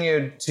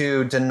continued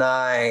to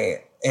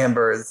deny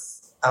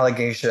Amber's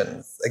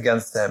allegations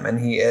against him, and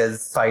he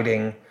is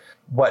fighting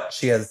what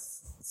she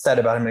has said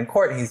about him in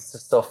court. He's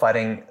still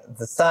fighting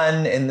The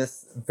Sun in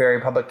this very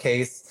public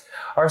case.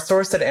 Our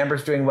source said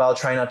Amber's doing well,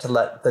 trying not to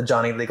let the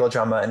Johnny legal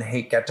drama and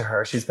hate get to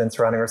her. She's been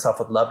surrounding herself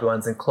with loved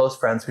ones and close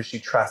friends who she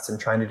trusts and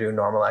trying to do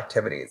normal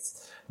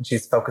activities. And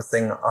she's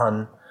focusing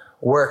on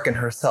work and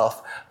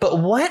herself. But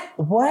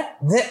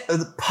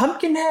the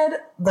Pumpkinhead,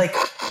 like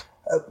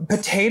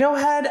Potato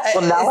Head?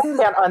 Well, now I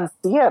can't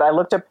unsee it. I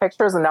looked at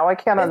pictures and now I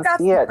can't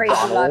unsee it.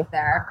 Crazy love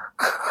there.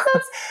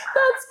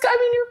 I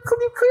mean,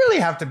 you clearly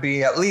have to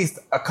be at least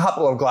a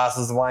couple of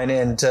glasses of wine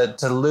in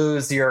to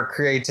lose your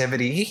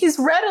creativity. He's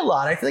read a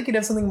lot. I feel like he'd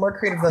have something more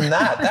creative than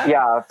that.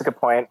 Yeah, that's a good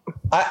point.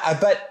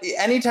 But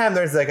anytime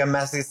there's like a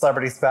messy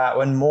celebrity spat,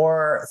 when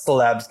more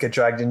celebs get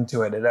dragged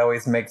into it, it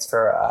always makes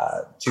for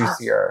a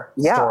juicier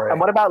story. And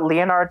what about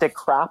Leonardo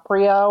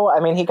DiCaprio? I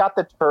mean, he got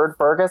the turd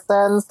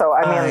Ferguson, so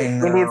I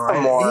mean, we need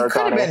some more. He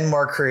could have been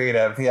more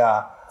creative,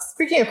 yeah.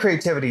 Speaking of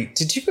creativity,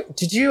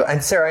 did you,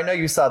 and Sarah, I know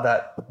you saw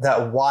that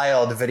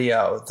wild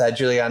video that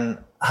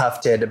Julianne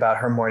Hough did about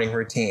her morning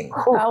routine.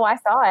 Oh, I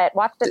saw it.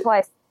 Watched it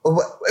twice.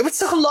 It was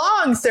so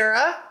long,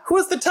 Sarah. Who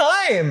has the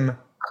time?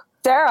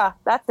 Sarah,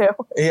 that too.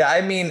 Yeah,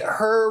 I mean,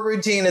 her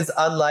routine is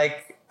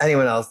unlike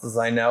anyone else's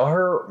I know.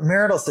 Her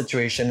marital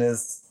situation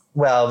is,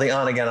 well, the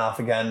on-again,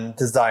 off-again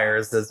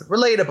desires is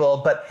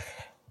relatable, but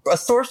a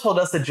source told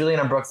us that Julianne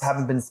and Brooks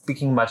haven't been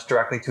speaking much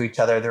directly to each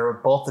other. They were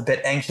both a bit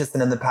anxious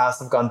and in the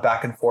past have gone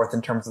back and forth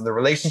in terms of the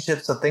relationship,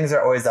 so things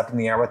are always up in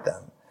the air with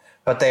them.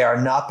 But they are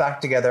not back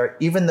together,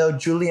 even though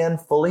Julianne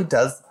fully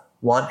does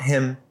want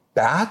him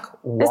back.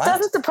 What? This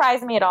doesn't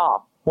surprise me at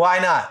all. Why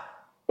not?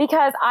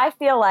 Because I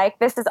feel like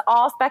this is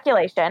all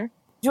speculation.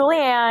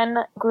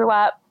 Julianne grew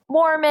up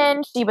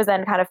Mormon. She was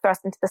then kind of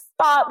thrust into the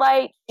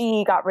spotlight.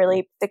 She got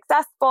really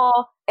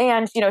successful.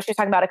 And, she was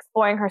talking about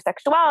exploring her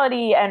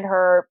sexuality and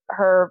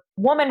her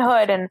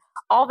womanhood and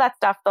all that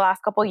stuff the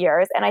last couple of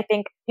years. And I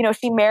think,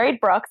 she married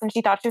Brooks and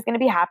she thought she was going to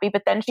be happy,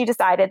 but then she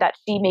decided that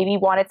she maybe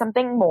wanted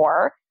something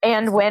more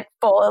and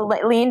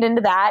leaned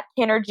into that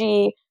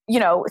energy,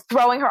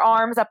 throwing her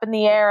arms up in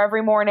the air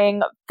every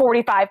morning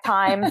 45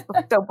 times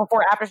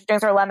after she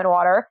drinks her lemon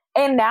water.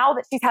 And now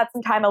that she's had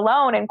some time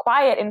alone and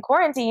quiet in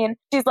quarantine,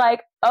 she's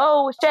like,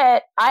 oh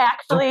shit, I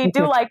actually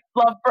do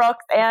love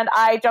Brooks and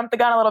I jumped the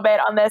gun a little bit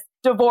on this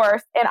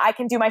divorce and I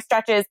can do my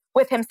stretches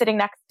with him sitting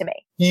next to me.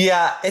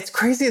 Yeah, it's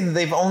crazy that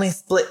they've only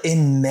split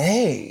in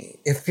May.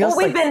 It feels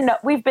we've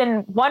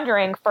been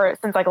wondering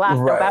since last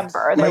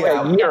November.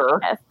 A year.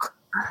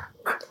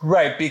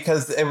 Right,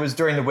 because it was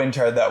during the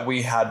winter that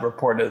we had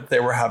reported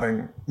they were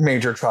having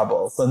major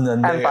troubles. And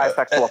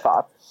bisexual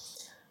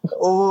thoughts.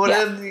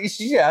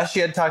 She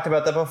had talked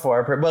about that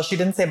before. Well, she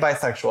didn't say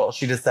bisexual.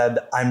 She just said,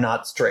 I'm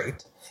not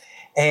straight.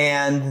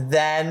 And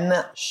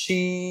then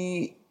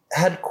she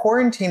had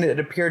quarantined. It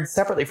appeared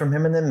separately from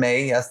him. And then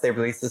May, yes, they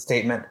released a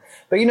statement.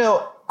 But,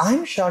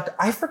 I'm shocked.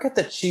 I forget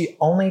that she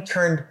only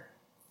turned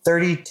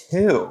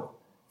 32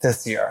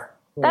 this year.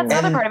 That's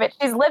another part of it.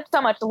 She's lived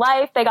so much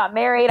life. They got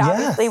married,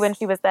 obviously, when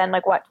she was then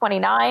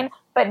 29.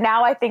 But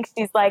now I think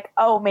she's like,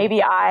 oh,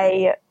 maybe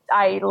I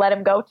let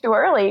him go too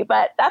early.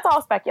 But that's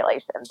all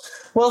speculation.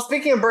 Well,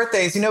 speaking of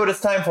birthdays, you know what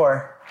it's time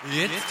for?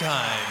 It's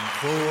time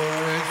for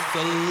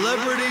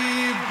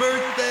Celebrity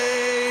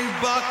Birthday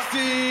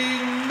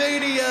Boxing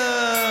Mania.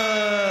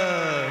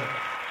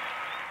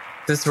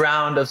 This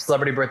round of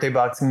Celebrity Birthday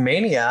Boxing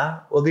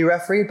Mania will be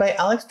refereed by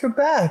Alex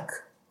Trebek,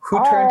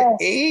 who turned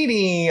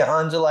 80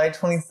 on July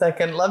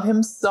 22nd. Love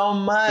him so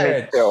much.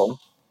 Me too.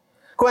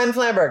 Gwen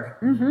Flamberg.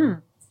 Mm-hmm.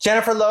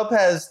 Jennifer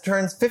Lopez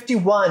turns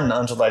 51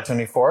 on July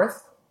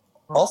 24th.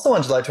 Also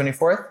on July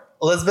 24th,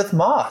 Elizabeth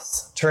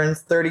Moss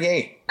turns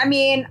 38. I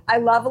mean, I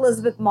love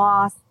Elizabeth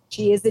Moss.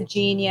 She is a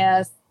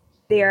genius.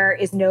 There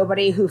is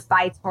nobody who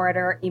fights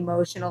harder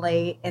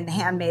emotionally in The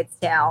Handmaid's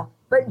Tale.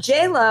 But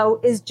J-Lo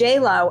is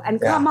J-Lo.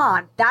 And come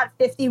on, that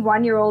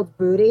 51-year-old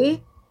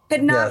booty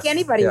could knock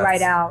anybody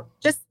right out.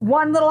 Just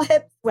one little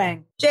hip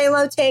swing.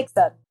 J-Lo takes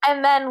it.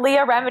 And then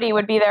Leah Remini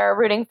would be there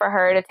rooting for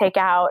her to take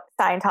out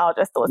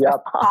Scientologist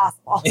Elizabeth.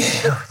 Possible.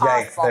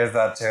 Yikes, there's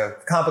that too.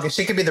 Complicated.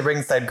 She could be the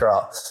ringside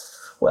girl.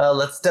 Well,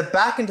 let's step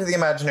back into the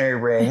imaginary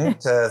ring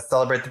to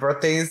celebrate the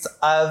birthdays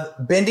of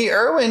Bindi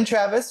Irwin,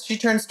 Travis. She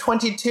turns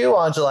 22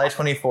 on July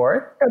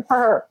 24th. Good for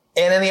her.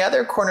 And in the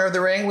other corner of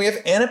the ring, we have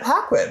Anna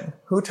Paquin,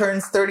 who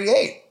turns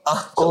 38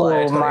 on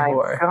July 24th. Oh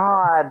my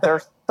God,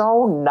 they're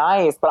so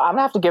nice. But I'm going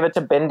to have to give it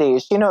to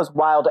Bindi. She knows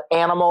wild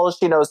animals.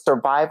 She knows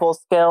survival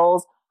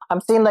skills.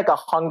 I'm seeing like a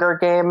Hunger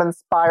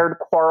Game-inspired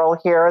quarrel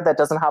here that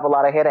doesn't have a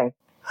lot of hitting.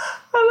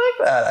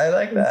 I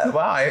like that.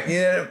 Wow.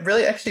 It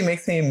really actually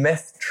makes me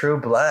miss True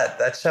Blood.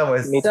 That show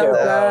was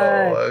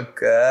so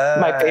good.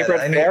 My favorite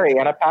fairy,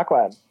 Anna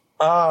Paquin.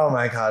 Oh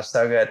my gosh,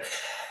 so good.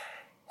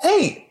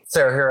 Hey,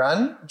 Sarah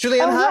Huron,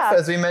 Julianne Hough,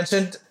 as we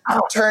mentioned,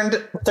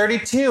 turned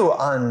 32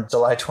 on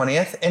July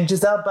 20th, and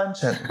Gisele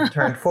Bündchen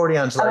turned 40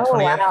 on July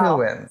 20th. Wow. Who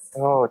wins?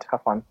 Oh,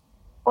 tough one.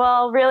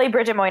 Well, really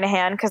Bridget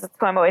Moynihan, because it's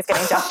who I'm always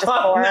getting justice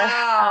for.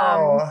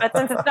 No. But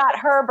since it's not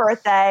her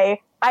birthday,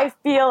 I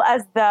feel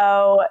as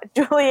though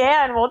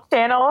Julianne will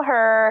channel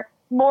her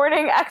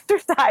morning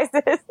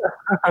exercises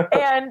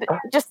and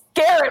just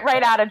scare it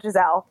right out of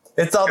Gisele.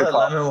 It's all the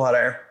lemon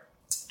water.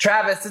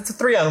 Travis, it's a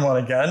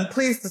 3-on-1 again.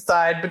 Please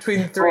decide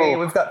between the three.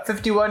 We've got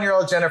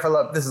 51-year-old Jennifer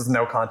Lopez. This is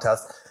no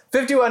contest.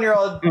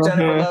 51-year-old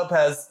Jennifer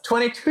Lopez,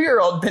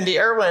 22-year-old Bindi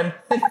Irwin,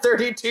 and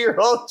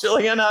 32-year-old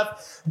Julianne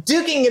Hough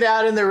duking it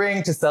out in the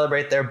ring to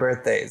celebrate their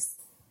birthdays.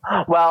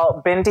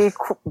 Well, Bindi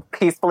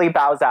peacefully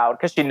bows out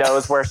because she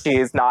knows where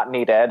she's not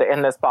needed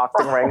in this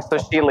boxing ring, so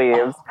she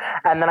leaves.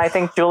 And then I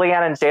think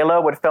Julianne and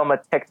J-Lo would film a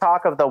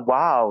TikTok of the,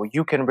 wow,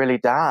 you can really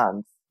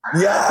dance.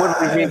 Yeah,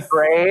 would be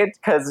great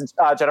because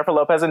Jennifer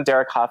Lopez and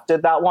Derek Hough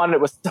did that one. It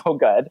was so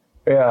good.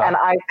 Yeah. And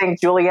I think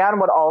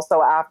Julianne would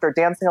also, after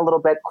dancing a little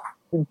bit,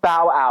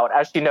 bow out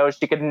as she knows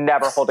she could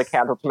never hold a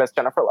candle to Miss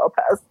Jennifer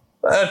Lopez.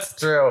 That's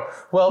true.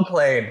 Well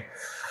played.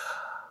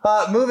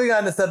 Moving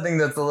on to something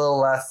that's a little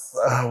less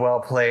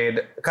well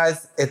played.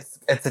 Guys,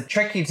 it's a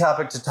tricky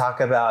topic to talk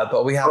about,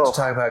 but we have to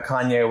talk about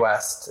Kanye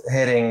West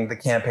hitting the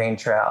campaign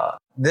trail.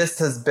 This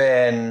has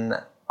been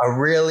a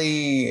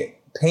really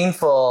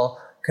painful,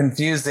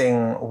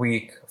 confusing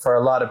week for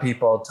a lot of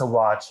people to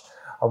watch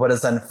what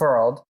has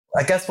unfurled.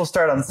 I guess we'll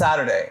start on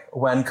Saturday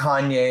when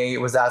Kanye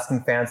was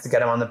asking fans to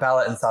get him on the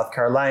ballot in South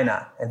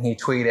Carolina, and he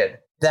tweeted.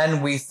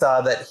 Then we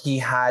saw that he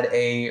had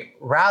a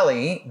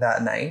rally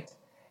that night,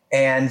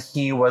 and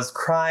he was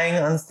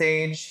crying on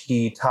stage.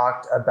 He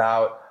talked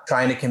about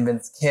trying to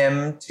convince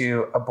Kim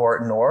to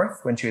abort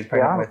North when she was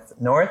pregnant with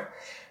North.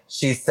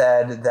 She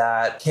said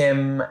that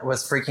Kim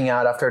was freaking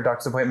out after a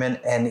doctor's appointment,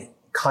 and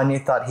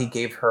Kanye thought he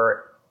gave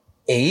her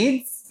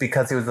AIDS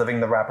because he was living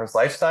the rapper's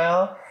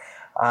lifestyle.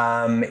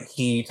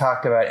 He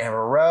talked about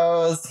Amber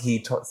Rose.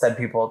 He said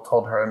people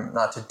told her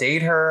not to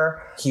date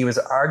her. He was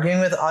arguing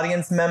with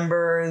audience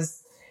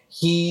members.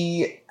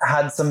 He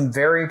had some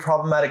very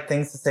problematic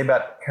things to say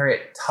about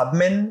Harriet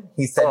Tubman.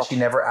 He said she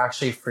never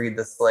actually freed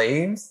the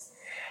slaves.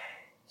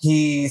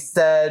 He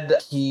said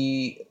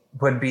he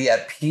would be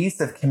at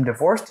peace if Kim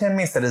divorced him.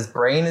 He said his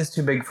brain is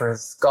too big for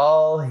his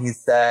skull. He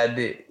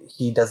said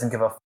he doesn't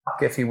give a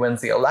fuck if he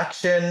wins the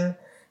election.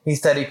 He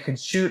said he could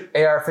shoot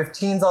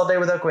AR-15s all day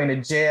without going to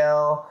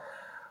jail.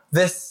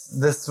 This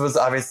was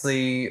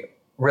obviously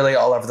really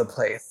all over the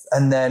place.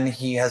 And then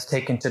he has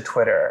taken to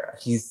Twitter.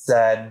 He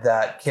said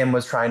that Kim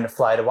was trying to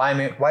fly to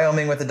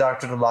Wyoming with the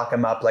doctor to lock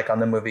him up, like on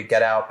the movie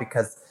Get Out,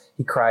 because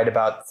he cried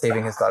about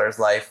saving his daughter's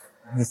life.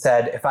 He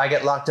said, if I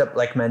get locked up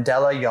like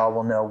Mandela, y'all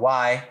will know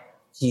why.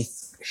 He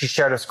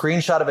shared a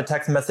screenshot of a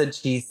text message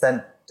he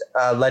sent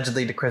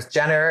allegedly to Kris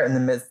Jenner in the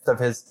midst of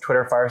his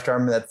Twitter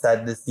firestorm that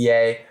said this,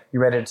 yay, you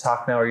ready to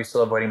talk now or are you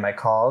still avoiding my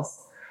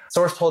calls?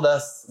 Source told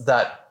us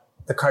that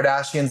the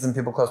Kardashians and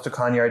people close to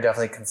Kanye are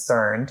definitely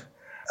concerned.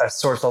 A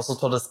source also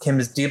told us Kim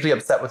is deeply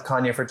upset with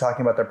Kanye for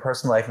talking about their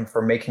personal life and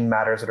for making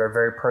matters that are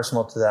very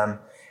personal to them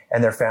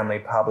and their family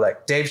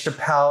public. Dave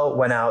Chappelle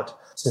went out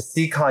to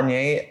see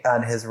Kanye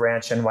at his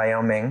ranch in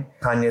Wyoming.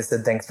 Kanye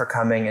said, thanks for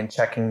coming and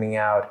checking me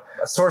out.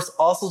 A source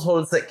also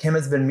told us that Kim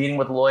has been meeting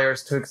with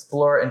lawyers to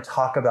explore and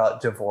talk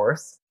about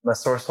divorce. A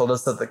source told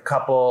us that the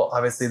couple,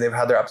 obviously they've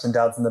had their ups and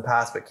downs in the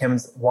past, but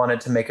Kim's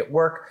wanted to make it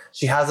work.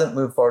 She hasn't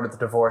moved forward with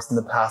the divorce in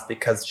the past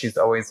because she's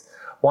always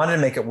wanted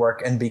to make it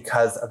work and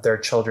because of their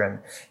children.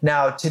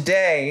 Now,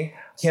 today,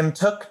 Kim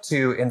took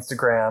to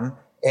Instagram.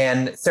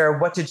 And Sarah,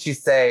 what did she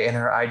say in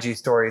her IG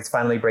stories,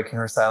 finally breaking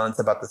her silence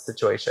about the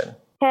situation?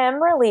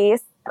 Kim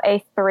released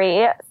a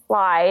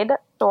 3-slide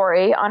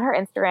story on her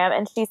Instagram,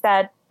 and she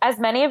said, as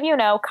many of you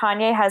know,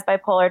 Kanye has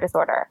bipolar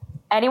disorder.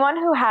 Anyone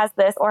who has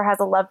this or has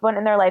a loved one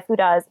in their life who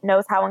does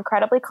knows how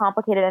incredibly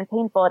complicated and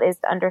painful it is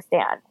to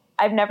understand.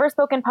 I've never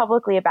spoken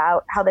publicly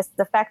about how this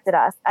has affected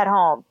us at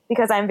home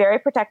because I'm very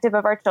protective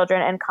of our children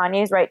and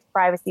Kanye's right to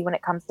privacy when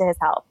it comes to his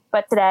health.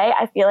 But today,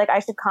 I feel like I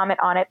should comment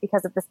on it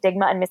because of the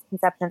stigma and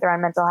misconceptions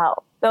around mental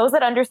health. Those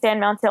that understand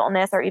mental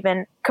illness or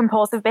even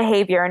compulsive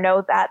behavior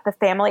know that the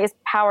family is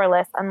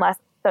powerless unless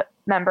the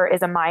member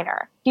is a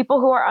minor.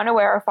 People who are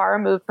unaware or far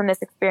removed from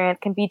this experience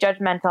can be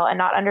judgmental and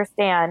not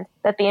understand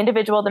that the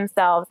individual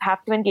themselves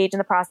have to engage in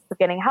the process of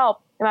getting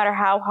help, no matter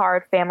how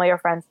hard family or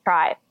friends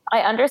try. I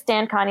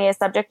understand Kanye is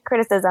subject to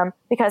criticism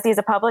because he's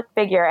a public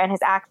figure and his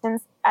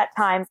actions at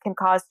times can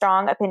cause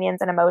strong opinions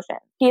and emotions.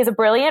 He is a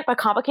brilliant but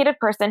complicated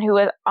person who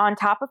is on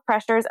top of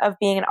pressures of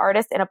being an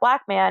artist and a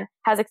Black man,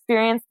 has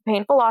experienced the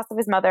painful loss of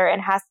his mother,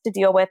 and has to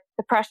deal with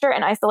the pressure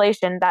and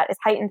isolation that is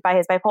heightened by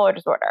his bipolar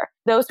disorder.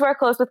 Those who are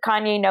close with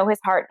Kanye know his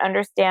heart and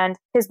understand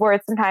his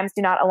words sometimes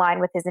do not align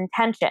with his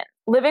intentions.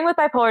 Living with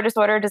bipolar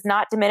disorder does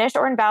not diminish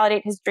or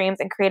invalidate his dreams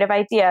and creative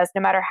ideas,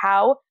 no matter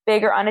how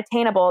big or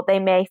unattainable they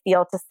may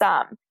feel to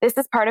some. This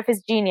is part of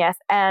his genius,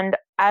 and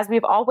as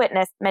we've all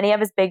witnessed, many of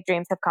his big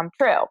dreams have come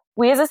true.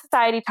 We as a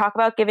society talk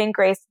about giving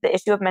grace to the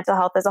issue of mental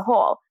health as a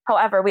whole.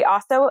 However, we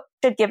also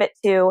should give it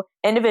to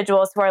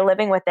individuals who are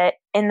living with it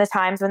in the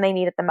times when they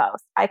need it the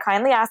most. I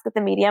kindly ask that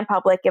the media and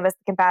public give us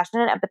the compassion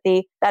and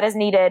empathy that is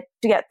needed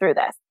to get through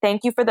this.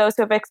 Thank you for those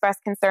who have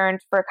expressed concern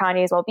for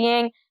Kanye's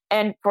well-being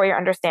and for your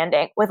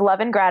understanding. With love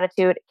and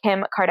gratitude,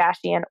 Kim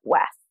Kardashian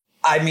West.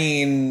 I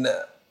mean,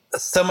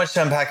 so much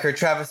to unpack here.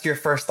 Travis, your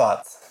first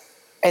thoughts?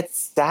 It's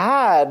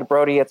sad,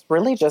 Brody. It's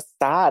really just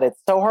sad.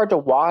 It's so hard to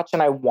watch,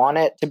 and I want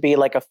it to be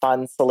like a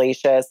fun,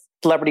 salacious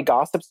celebrity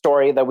gossip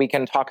story that we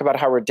can talk about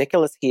how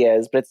ridiculous he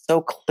is, but it's so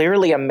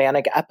clearly a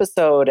manic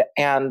episode,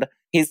 and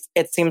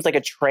it seems like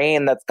a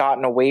train that's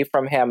gotten away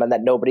from him and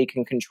that nobody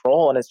can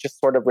control, and it's just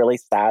sort of really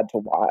sad to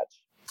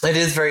watch. It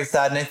is very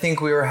sad, and I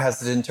think we were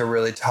hesitant to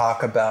really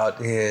talk about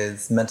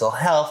his mental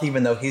health,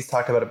 even though he's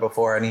talked about it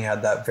before, and he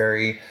had that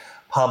very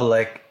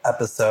public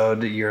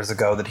episode years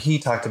ago that he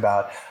talked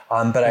about.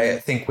 But I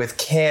think with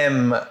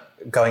Kim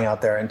going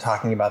out there and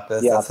talking about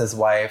this as his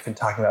wife and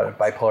talking about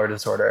bipolar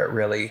disorder, it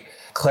really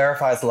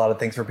clarifies a lot of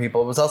things for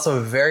people. It was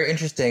also very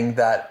interesting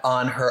that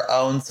on her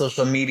own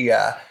social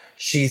media,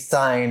 she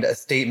signed a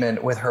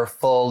statement with her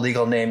full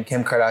legal name,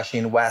 Kim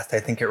Kardashian West. I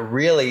think it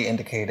really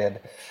indicated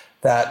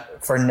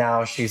that for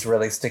now she's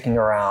really sticking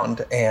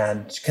around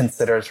and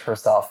considers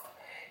herself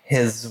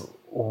his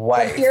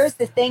wife. But here's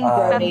the thing,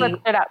 Brody. That's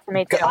what stood out to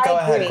me too. Go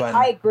ahead, Gwen.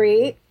 I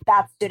agree.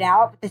 That stood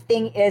out. But the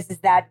thing is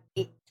that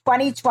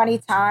 2020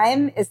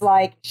 time is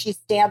like she's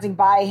standing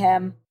by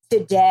him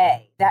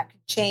today. That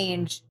could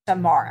change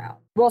tomorrow.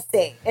 We'll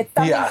see. It's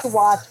something to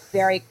watch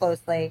very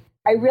closely.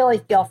 I really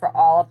feel for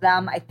all of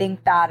them. I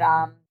think that,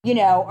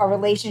 a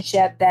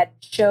relationship that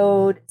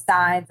showed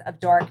signs of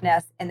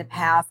darkness in the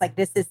past, like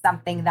this is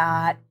something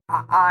that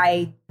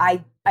I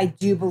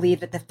do believe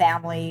that the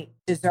family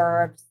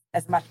deserves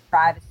as much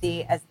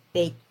privacy as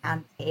they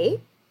can take.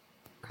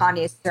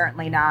 Kanye is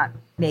certainly not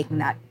making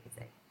that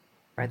easy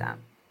for them.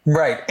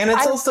 Right. And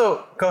it's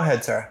also, go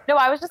ahead, Sarah. No,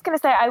 I was just going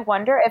to say, I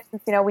wonder if,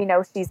 since, we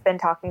know she's been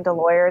talking to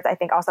lawyers, I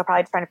think also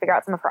probably trying to figure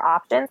out some of her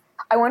options.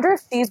 I wonder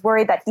if she's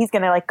worried that he's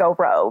going to go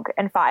rogue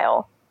and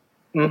file.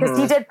 Because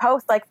he did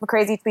post some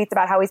crazy tweets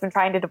about how he's been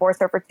trying to divorce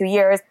her for 2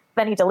 years.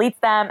 Then he deletes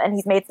them and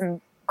he's made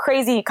some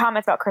crazy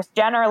comments about Kris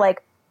Jenner.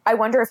 I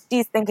wonder if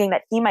she's thinking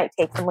that he might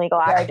take some legal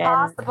action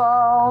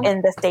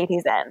in the state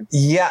he's in.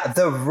 Yeah,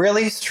 the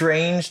really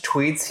strange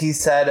tweets he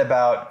said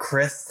about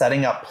Kris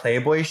setting up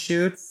Playboy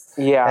shoots.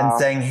 Yeah. And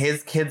saying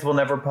his kids will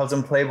never pose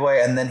in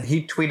Playboy. And then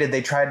he tweeted,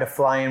 they tried to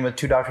fly in with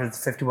 2 doctors at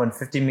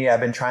 5150 me.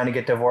 I've been trying to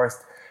get divorced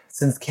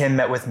since Kim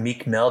met with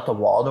Meek Mill at the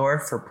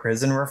Waldorf for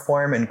prison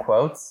reform, in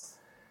quotes.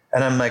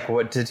 And I'm like,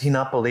 what, did he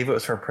not believe it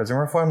was for prison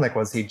reform?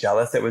 Was he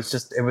jealous? It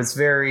was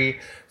very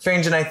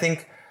strange. And I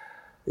think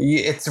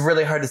it's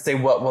really hard to say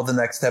what will the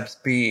next steps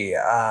be.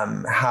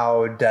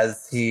 How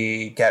does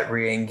he get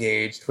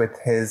re-engaged with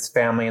his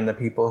family and the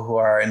people who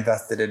are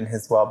invested in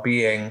his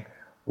well-being?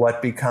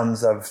 What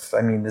becomes of,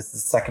 this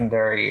is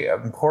secondary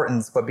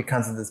importance, what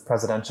becomes of this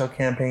presidential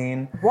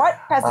campaign? What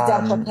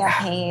presidential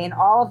campaign?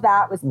 All of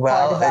that was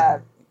part of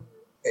a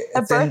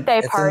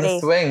birthday party. It's in the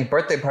swing,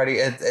 birthday party.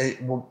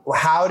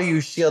 How do you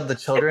shield the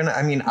children?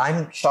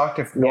 I'm shocked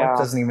if North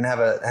doesn't even have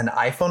an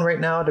iPhone right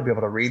now to be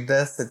able to read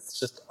this. It's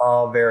just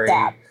all very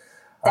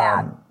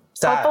sad.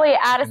 Hopefully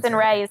Addison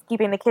Rae is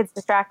keeping the kids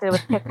distracted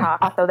with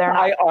TikTok, so they're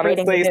not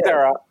reading the news.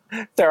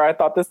 Sarah, I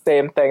thought the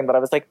same thing, that I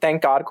was like,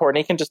 thank God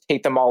Kourtney can just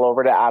take them all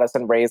over to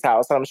Addison Rae's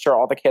house. And I'm sure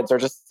all the kids are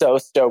just so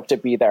stoked to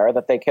be there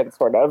that they can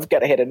sort of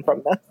get hidden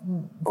from this.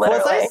 Literally.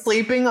 Was I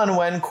sleeping on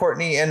when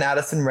Kourtney and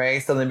Addison Rae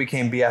suddenly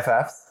became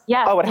BFFs?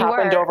 Yes, it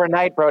happened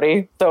overnight,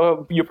 Brody.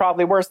 So you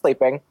probably were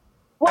sleeping.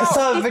 Well, I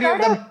saw a video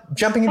of them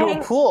jumping into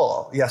a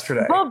pool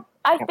yesterday. Well,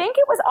 I think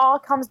it was all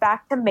comes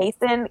back to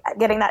Mason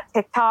getting that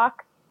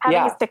TikTok.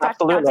 Having his TikTok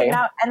account taken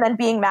out and then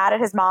being mad at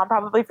his mom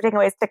probably for taking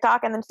away his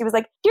TikTok. And then she was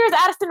like, here's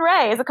Addison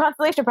Rae as a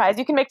consolation prize.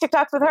 You can make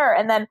TikToks with her.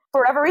 And then for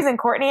whatever reason,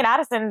 Kourtney and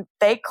Addison,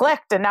 they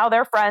clicked and now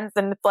they're friends.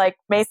 And it's like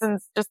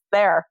Mason's just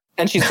there.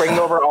 And she's bringing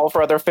over all of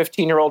her other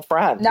 15-year-old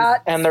friends.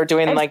 Nuts. And they're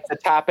doing like the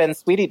tap-in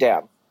sweetie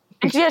dance.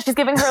 And she's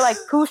giving her like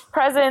poosh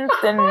presents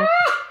and...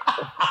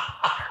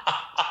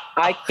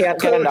 I can't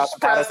get enough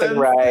of Addison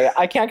Rae.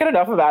 I can't get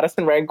enough of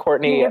Addison Rae and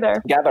Courtney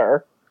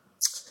together.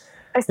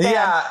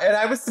 Yeah, and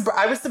I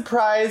was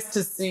surprised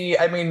to see,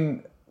 I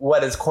mean,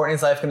 what, is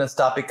Courtney's life going to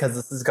stop because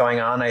this is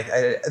going on?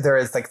 There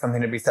is like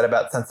something to be said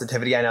about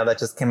sensitivity. I know that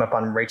just came up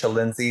on Rachel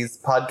Lindsay's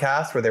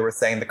podcast where they were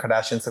saying the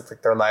Kardashians look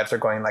like their lives are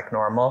going like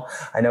normal.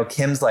 I know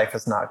Kim's life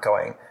is not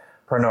going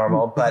per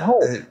normal, but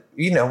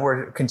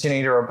we're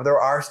continuing to, there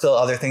are still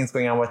other things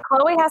going on with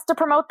Khloe has to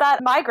promote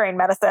that migraine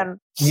medicine.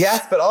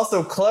 Yes, but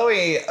also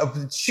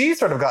Khloe, she's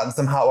sort of gotten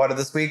some hot water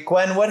this week.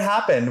 Gwen, what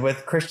happened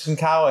with Christian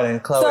Cowan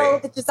and Khloe? So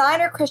the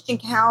designer Christian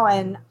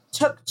Cowan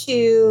took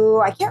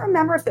to, I can't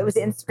remember if it was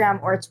Instagram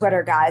or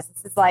Twitter, guys.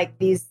 This is like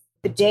the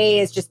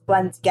days just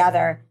blend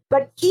together.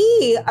 But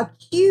he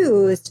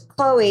accused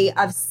Khloe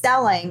of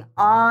selling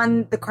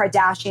on the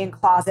Kardashian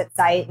Closet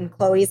site and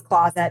Khloe's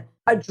Closet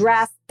a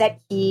dress that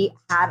he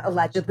had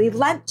allegedly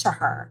lent to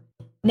her.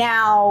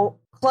 Now,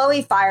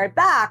 Khloe fired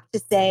back to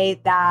say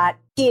that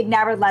he had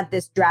never lent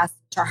this dress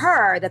to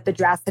her, that the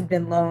dress had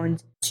been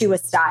loaned to a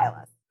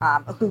stylist.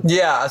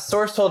 A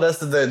source told us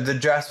that the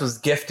dress was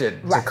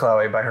gifted to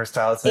Khloe by her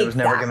stylist, and it was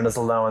never given as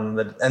a loan,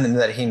 and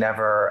that he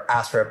never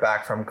asked for it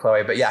back from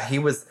Khloe. But yeah, he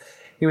was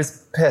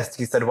pissed.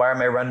 He said, "Why are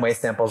my runway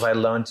samples I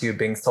loaned to you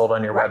being sold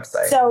on your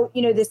website?" So,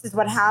 this is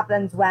what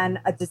happens when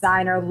a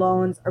designer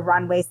loans a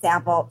runway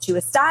sample to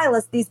a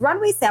stylist. These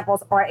runway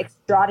samples are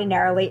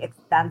extraordinarily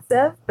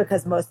expensive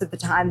because most of the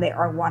time they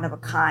are one of a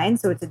kind.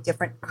 So it's a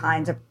different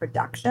kind of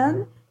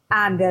production.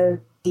 And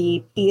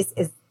the piece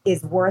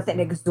is worth an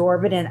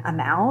exorbitant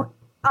amount.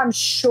 I'm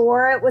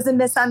sure it was a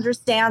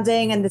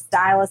misunderstanding and the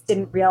stylist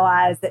didn't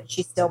realize that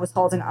she still was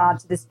holding on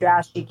to this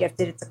dress. She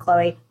gifted it to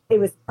Khloe. It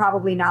was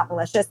probably not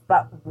malicious,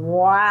 but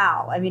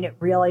wow. I mean, it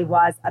really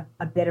was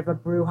a bit of a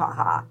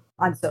brouhaha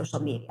on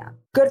social media.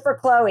 Good for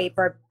Khloe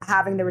for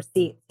having the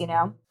receipts,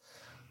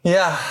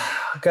 Yeah,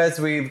 guys,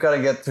 we've got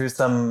to get through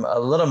a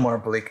little more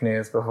bleak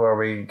news before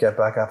we get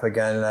back up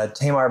again.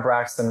 Tamar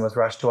Braxton was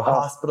rushed to a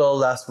hospital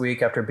last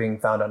week after being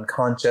found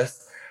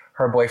unconscious.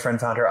 Her boyfriend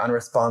found her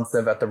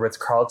unresponsive at the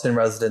Ritz-Carlton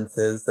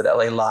residences at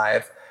LA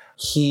Live.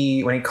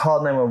 When he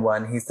called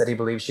 911, he said he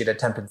believed she had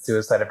attempted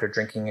suicide after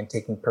drinking and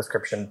taking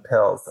prescription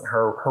pills. And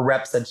her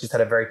rep said she's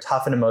had a very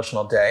tough and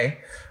emotional day.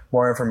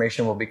 More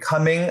information will be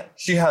coming.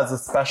 She has a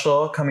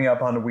special coming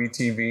up on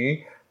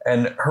WeTV.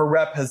 And her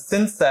rep has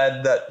since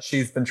said that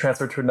she's been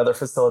transferred to another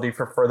facility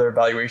for further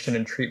evaluation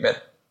and treatment.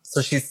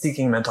 So she's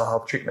seeking mental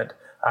health treatment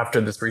after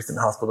this recent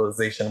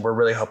hospitalization. We're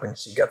really hoping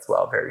she gets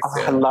well very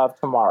soon. I love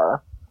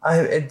Tamar.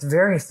 It's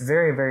very,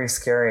 very, very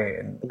scary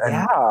and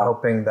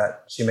hoping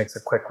that she makes a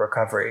quick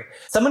recovery.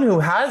 Someone who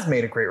has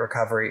made a great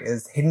recovery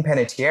is Hayden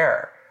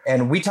Panettiere.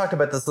 And we talked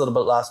about this a little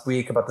bit last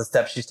week about the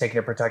steps she's taking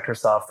to protect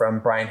herself from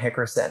Brian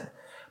Hickerson.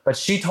 But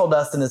she told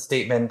us in a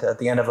statement at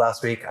the end of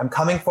last week, "I'm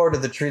coming forward to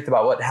the truth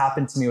about what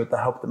happened to me with the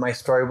hope that my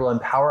story will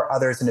empower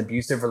others in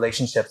abusive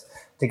relationships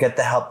to get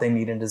the help they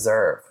need and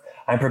deserve.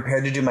 I'm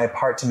prepared to do my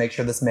part to make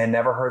sure this man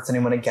never hurts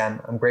anyone again.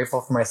 I'm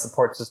grateful for my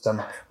support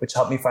system, which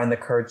helped me find the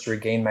courage to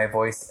regain my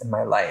voice in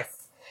my life."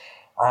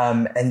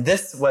 And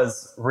this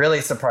was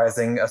really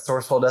surprising. A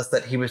source told us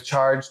that he was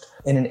charged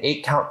in an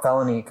 8-count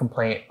felony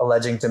complaint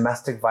alleging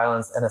domestic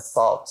violence and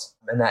assault,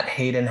 and that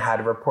Hayden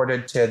had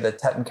reported to the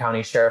Teton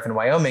County Sheriff in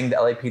Wyoming, the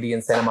LAPD,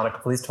 and Santa Monica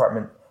Police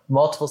Department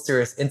multiple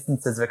serious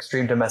instances of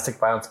extreme domestic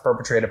violence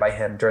perpetrated by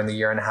him during the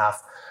year and a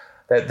half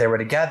that they were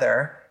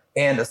together.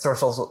 And a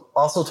source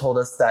also told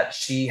us that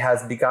she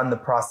has begun the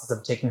process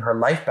of taking her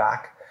life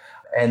back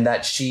and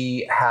that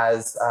she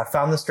has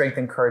found the strength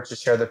and courage to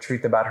share the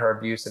truth about her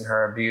abuse and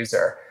her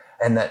abuser,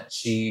 and that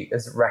she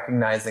is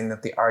recognizing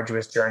that the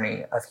arduous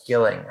journey of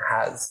healing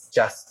has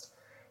just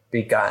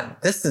begun.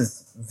 This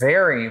is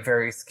very,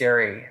 very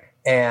scary.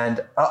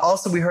 And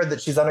also we heard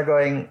that she's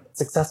undergoing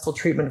successful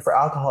treatment for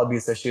alcohol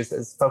abuse issues,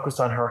 is focused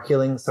on her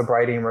healing,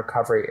 sobriety, and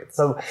recovery.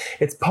 So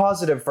it's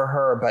positive for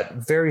her, but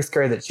very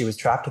scary that she was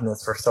trapped in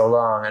this for so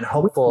long, and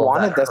hopeful. We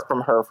wanted this from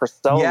her for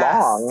so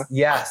long.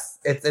 Yes.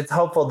 It's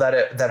hopeful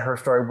that her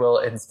story will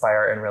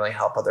inspire and really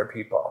help other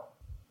people.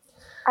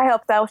 I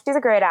hope so. She's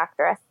a great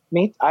actress.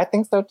 I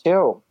think so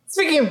too.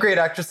 Speaking of great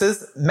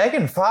actresses,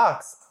 Megan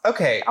Fox.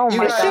 Okay. Oh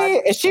my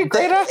God. Is she a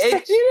great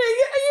actress?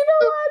 You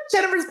know what?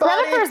 Jennifer's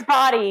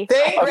Body.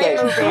 Thank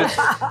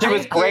you. She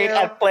was great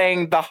at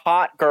playing the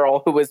hot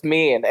girl who was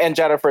mean in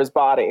Jennifer's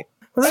Body.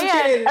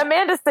 And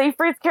Amanda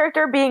Seyfried's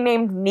character being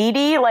named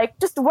Needy,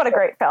 just what a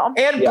great film.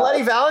 And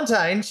Bloody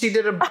Valentine, she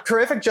did a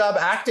terrific job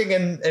acting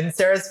in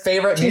Sarah's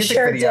favorite music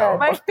video.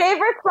 My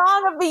favorite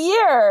song of the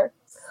year.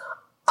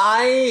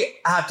 I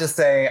have to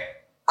say,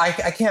 I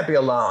can't be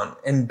alone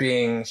in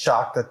being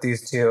shocked that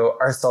these two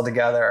are still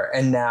together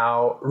and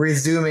now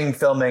resuming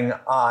filming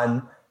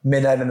on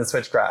Midnight in the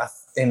Switchgrass.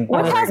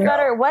 What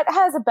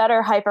has a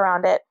better hype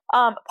around it?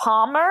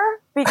 Palmer,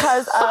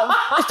 because of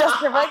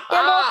Justin Timberlake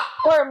scandal,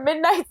 or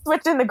Midnight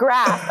Switch in the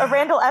Grass, a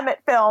Randall Emmett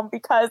film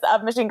because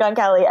of Machine Gun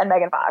Kelly and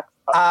Megan Fox?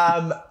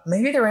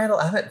 Maybe the Randall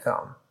Emmett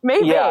film.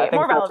 Maybe. Yeah, I think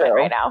more so relevant too.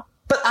 right now.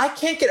 But I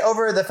can't get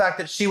over the fact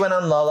that she went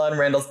on Lala and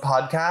Randall's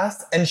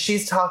podcast and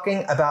she's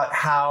talking about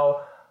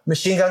how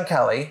Machine Gun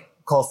Kelly,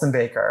 Colson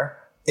Baker,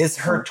 is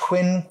her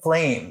twin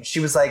flame. She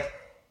was like,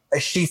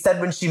 she said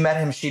when she met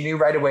him, she knew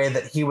right away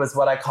that he was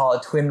what I call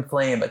a twin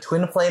flame. A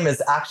twin flame is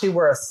actually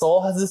where a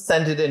soul has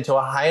ascended into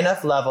a high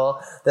enough level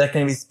that it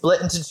can be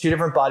split into two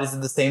different bodies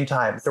at the same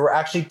time. So we're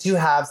actually two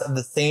halves of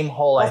the same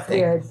whole, I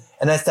think. Weird.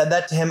 And I said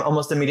that to him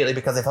almost immediately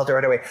because I felt it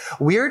right away.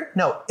 Weird?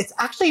 No, it's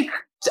actually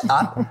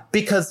up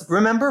because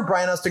remember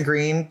Brian Austin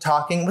Green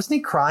talking? Wasn't he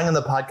crying on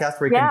the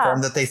podcast where he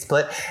confirmed that they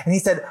split? And he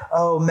said,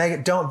 oh,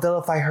 Megan, don't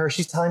vilify her.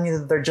 She's telling me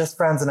that they're just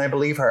friends and I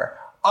believe her.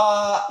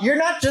 You're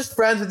not just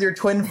friends with your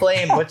twin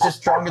flame, which is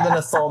stronger than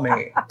a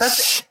soulmate.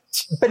 That's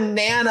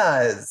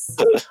bananas.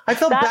 I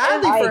feel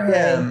badly for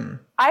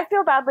him. I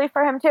feel badly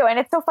for him too. And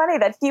it's so funny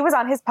that he was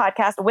on his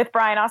podcast with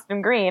Brian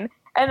Austin Green.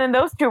 And then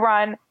those two were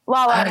on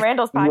Lala and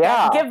Randall's podcast.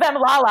 Yeah. Give them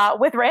Lala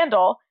with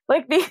Randall.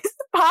 Like these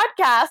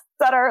podcasts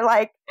that are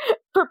like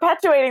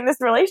perpetuating this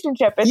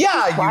relationship. It's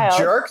just wild. You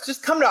jerks.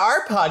 Just come to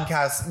our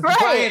podcast. Right.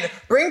 Brian,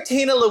 bring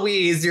Tina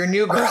Louise, your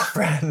new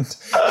girlfriend,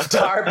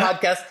 to our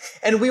podcast.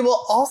 And we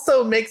will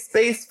also make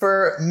space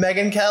for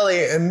Megyn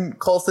Kelly and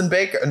Colson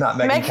Baker. Not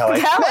Megyn Kelly.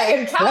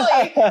 Megyn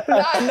Kelly.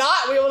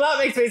 We will not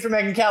make space for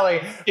Megyn Kelly.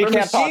 You for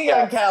can't Machine talk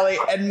Gun yet. Kelly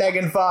and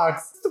Megan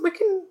Fox. We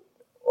can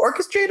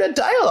orchestrate a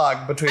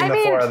dialogue between the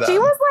four of them. She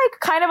was like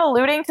kind of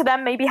alluding to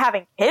them maybe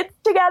having kids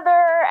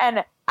together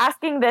and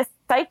asking this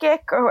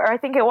psychic, or I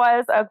think it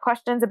was,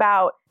 questions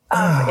about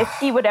if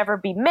he would ever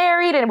be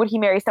married and would he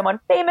marry someone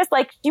famous.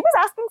 Like she was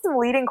asking some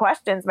leading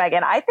questions,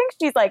 Megan. I think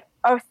she's like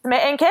a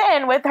smitten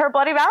kitten with her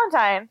Bloody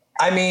Valentine.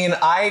 I mean,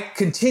 I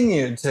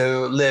continue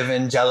to live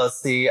in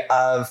jealousy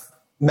of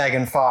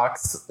Megan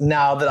Fox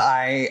now that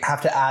I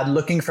have to add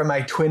looking for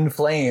my twin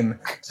flame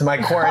to my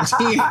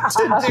quarantine to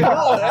do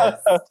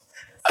this.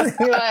 I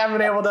haven't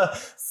been able to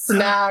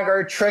snag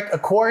or trick a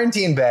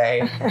quarantine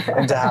bae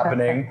into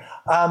happening.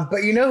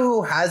 But you know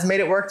who has made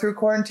it work through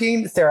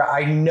quarantine? Sarah,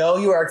 I know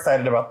you are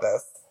excited about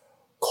this.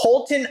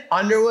 Colton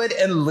Underwood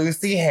and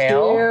Lucy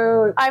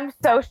Hale. Dude. I'm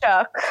so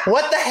shook.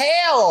 What the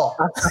hell?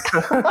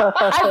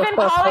 I've been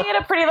calling it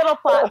a pretty little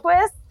plot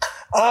twist.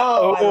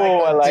 Oh,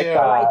 I like that.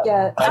 I like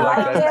it. I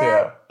like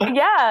that too.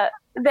 Yeah,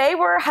 they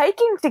were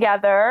hiking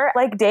together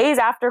like days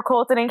after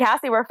Colton and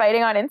Cassie were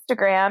fighting on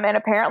Instagram, and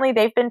apparently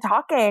they've been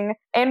talking.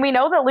 And we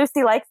know that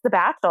Lucy likes The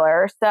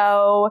Bachelor,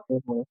 so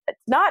it's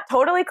not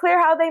totally clear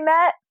how they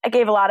met. I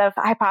gave a lot of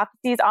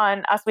hypotheses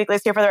on Us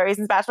Weekly's Here for the Right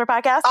Reasons Bachelor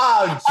podcast.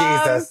 Oh,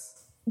 Jesus.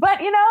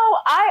 But, you know,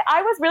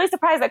 I was really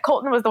surprised that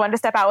Colton was the one to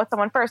step out with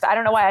someone first. I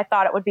don't know why I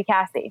thought it would be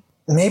Cassie.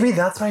 Maybe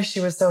that's why she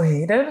was so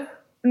hated?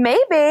 Maybe.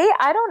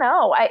 I don't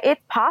know.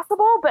 It's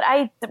possible, but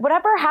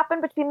whatever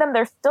happened between them,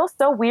 they're still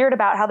so weird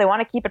about how they want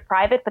to keep it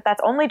private, but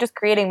that's only just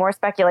creating more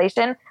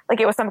speculation.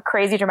 Like it was some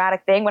crazy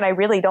dramatic thing when I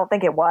really don't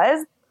think it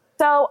was.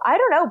 So I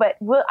don't know, but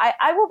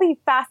I will be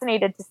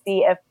fascinated to see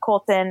if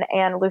Colton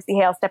and Lucy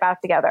Hale step out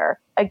together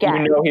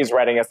again. You know he's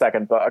writing a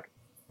second book.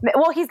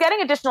 Well, he's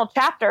getting additional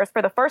chapters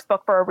for the first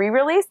book for a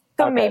re-release,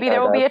 so maybe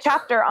there will be a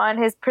chapter on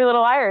his Pretty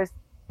Little Liars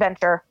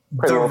venture.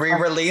 The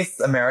re-release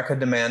America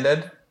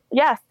Demanded?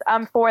 Yes,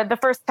 for the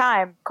first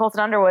time, Colton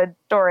Underwood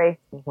story.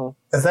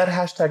 Is that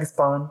hashtag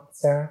Spawn,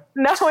 Sarah?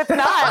 No, it's not.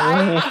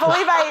 I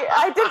believe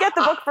I did get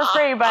the book for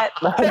free, but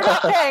they're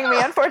not paying me,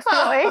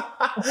 unfortunately.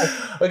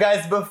 Well,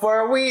 guys,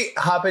 before we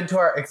hop into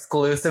our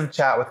exclusive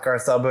chat with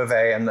Garcelle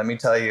Beauvais, and let me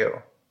tell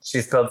you,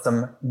 she spilled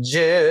some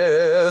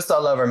juice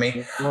all over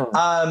me.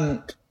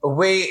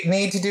 We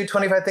need to do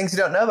 25 Things You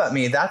Don't Know About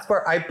Me. That's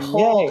where I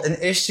pulled an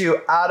issue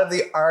out of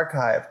the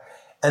archive.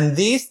 And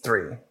these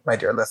three, my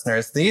dear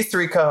listeners, these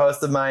three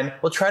co-hosts of mine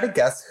will try to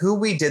guess who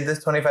we did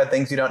this 25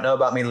 Things You Don't Know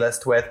About Me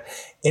list with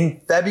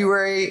in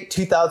February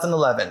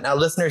 2011. Now,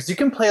 listeners, you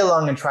can play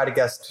along and try to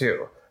guess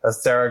too.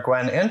 As Sarah,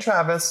 Gwen, and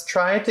Travis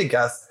try to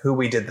guess who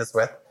we did this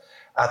with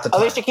at the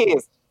time. Alicia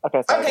Keys.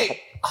 Okay, sorry.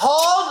 Okay,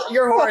 hold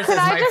your horses, Can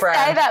I my just friend.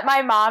 say that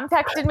my mom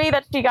texted me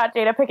that she got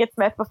Jada Pinkett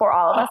Smith before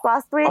all of us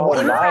last week? Oh,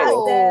 nice.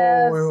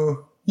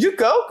 Oh, you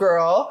go,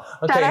 girl.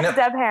 Okay, Shout out to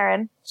Deb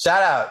Heron.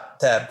 Shout out,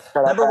 Deb. Shout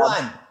out, Number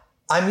Deb. 1,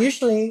 I'm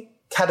usually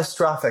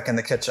catastrophic in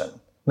the kitchen.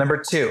 Number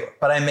 2,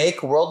 but I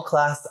make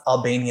world-class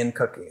Albanian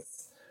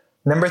cookies.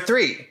 Number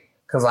 3,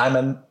 because I'm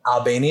an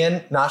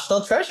Albanian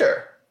national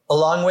treasure,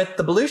 along with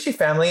the Belushi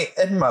family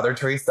and Mother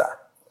Teresa.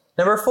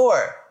 Number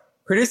 4,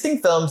 producing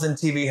films and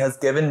TV has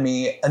given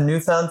me a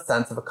newfound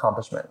sense of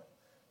accomplishment.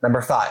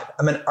 Number 5,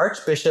 I'm an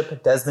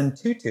Archbishop Desmond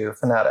Tutu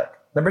fanatic.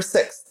 Number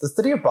 6, the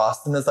city of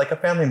Boston is like a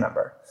family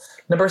member.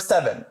 Number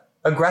 7,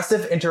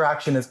 aggressive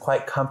interaction is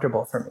quite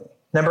comfortable for me.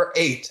 Number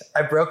 8,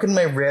 I've broken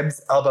my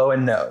ribs, elbow,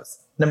 and nose.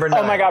 Number 9.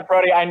 Oh my God,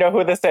 Brody, I know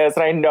who this is,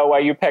 and I know why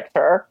you picked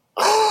her.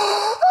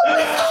 Oh my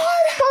God,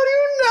 how do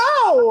you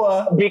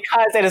know?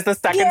 Because it is the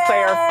second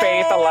player,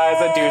 Faith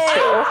Eliza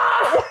Dushku.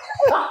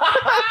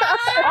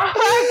 Oh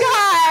my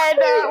God.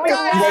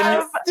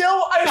 Guys,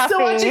 I'm still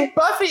watching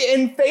Buffy,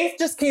 and Faith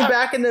just came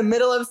back in the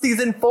middle of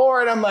season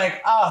 4, and I'm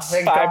like, oh,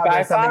 thank God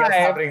there's something else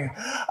happening.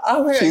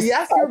 Oh my God,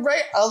 yes, you're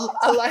right.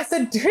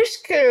 Eliza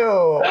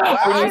Dushku. Wow.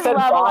 I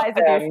love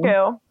Eliza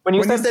Dushku. When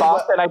you said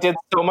Boston, I did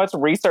so much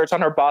research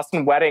on her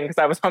Boston wedding because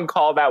I was on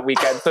call that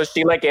weekend. So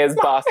she is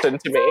Boston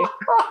to me.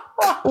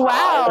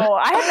 Wow.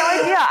 I had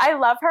no idea. I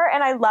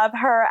love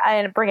her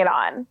and Bring It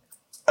On.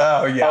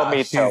 Oh yeah. Oh,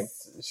 me too.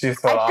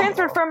 She's I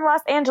transferred from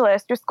Los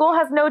Angeles. Your school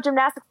has no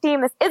gymnastics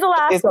team. This is a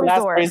last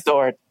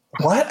resort.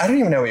 What? I don't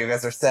even know what you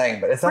guys are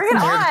saying, but it's Bring it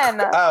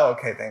on. Oh,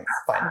 okay, thanks.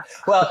 Fine.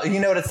 Well, you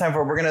know what it's time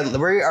for?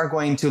 We are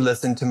going to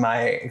listen to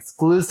my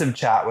exclusive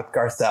chat with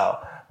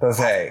Garcelle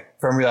Beauvais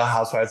from Real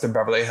Housewives of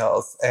Beverly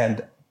Hills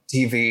and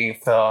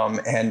TV, film,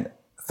 and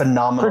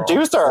phenomenal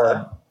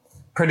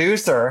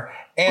producer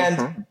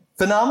and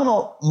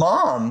phenomenal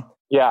mom.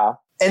 Yeah.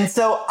 And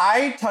so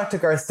I talked to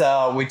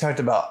Garcelle. We talked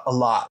about a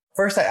lot.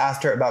 First, I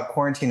asked her about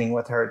quarantining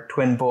with her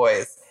twin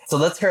boys. So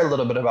let's hear a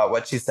little bit about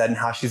what she said and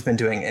how she's been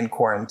doing in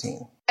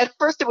quarantine. At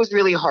first, it was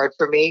really hard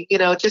for me,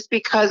 just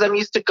because I'm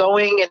used to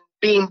going and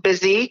being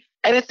busy.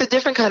 And it's a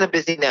different kind of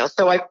busy now.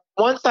 So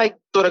once I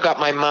sort of got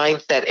my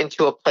mindset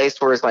into a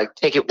place where it's like,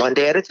 take it one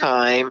day at a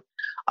time.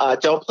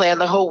 Don't plan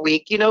the whole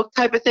week,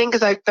 type of thing.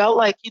 Because I felt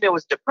like, it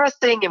was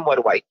depressing and what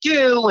do I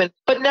do?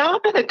 But now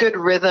I'm in a good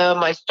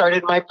rhythm. I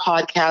started my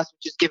podcast,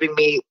 which is giving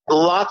me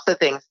lots of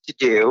things to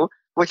do,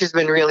 which has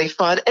been really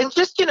fun. And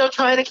just,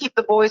 trying to keep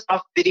the boys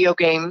off video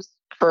games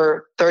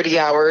for 30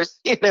 hours,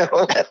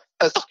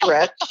 that's a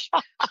stretch.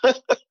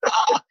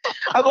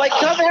 I'm like,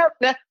 come here.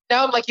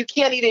 Now I'm like, you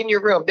can't eat in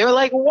your room. They're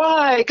like,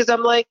 why? Because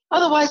I'm like,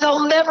 otherwise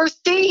I'll never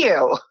see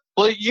you.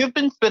 Well, you've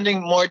been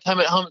spending more time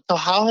at home. So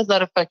how has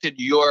that affected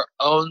your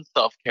own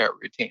self-care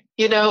routine?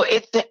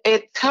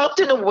 It's helped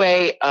in a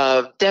way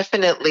of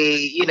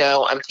definitely,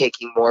 I'm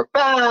taking more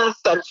baths.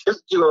 I'm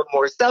just doing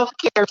more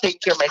self-care, taking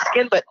care of my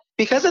skin. But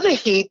because of the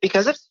heat,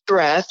 because of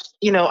stress,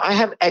 I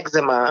have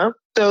eczema.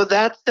 So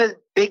that's a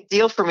big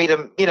deal for me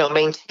to,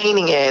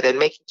 maintaining it and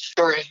making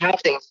sure I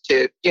have things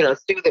to,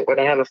 soothe it when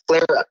I have a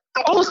flare up.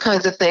 All those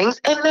kinds of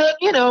things. And then,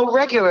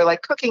 regular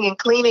like cooking and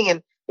cleaning.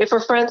 And if a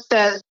friend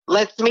says,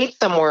 let's meet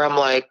somewhere, I'm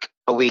like,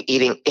 are we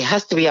eating? It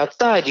has to be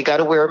outside. You got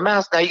to wear a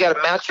mask. Now you got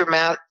to match your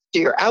mask to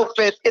your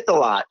outfit. It's a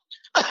lot.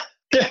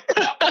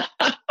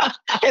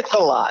 It's a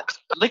lot.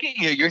 Look at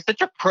you. You're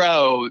such a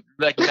pro,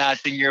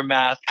 matching your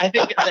mask. I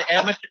think the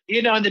amateur,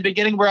 in the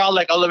beginning, we're all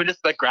like, oh, let me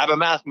just grab a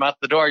mask and out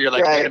the door. You're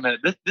like, right. Wait a minute.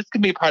 This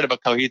could be part of a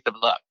cohesive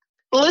look.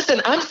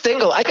 Listen, I'm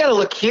single. I got to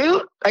look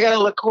cute. I got to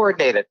look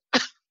coordinated.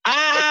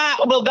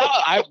 Well,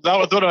 that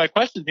was one of my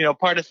questions.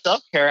 Part of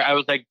self-care, I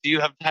was like, do you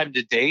have time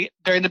to date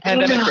during the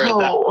pandemic?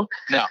 No.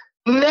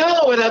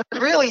 No, and I'm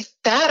really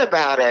sad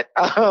about it.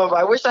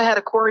 I wish I had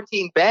a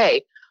quarantine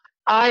bae.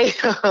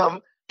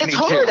 It's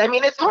hard. I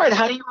mean, it's hard.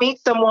 How do you meet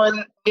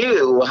someone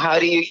new? How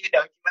do you, do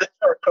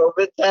a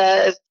COVID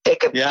test,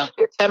 take your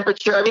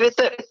temperature? I mean, it's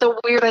a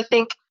weird, I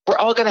think we're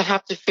all going to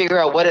have to figure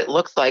out what it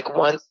looks like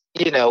once,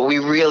 we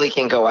really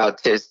can go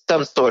out to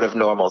some sort of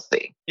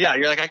normalcy. Yeah,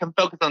 you're like, I can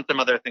focus on some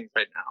other things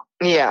right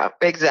now. Yeah,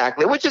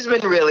 exactly. Which has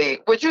been really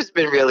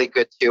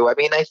good too. I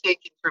mean, I think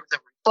in terms of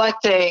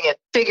reflecting and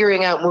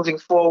figuring out moving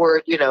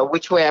forward,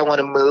 which way I want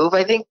to move,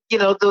 I think,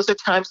 those are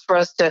times for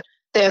us to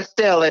stand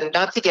still and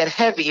not to get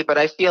heavy. But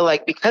I feel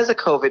like because of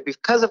COVID,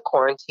 because of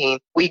quarantine,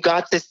 we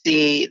got to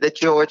see the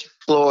George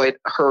Floyd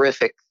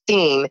horrific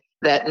scene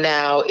that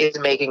now is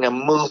making a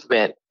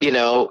movement,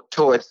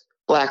 towards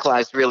Black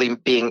lives really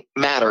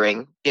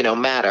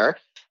matter.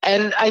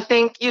 And I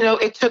think,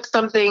 it took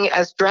something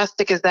as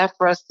drastic as that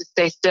for us to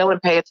stay still and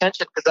pay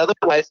attention, because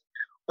otherwise,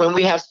 when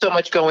we have so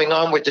much going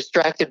on, we're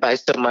distracted by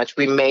so much,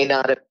 we may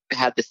not have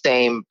had the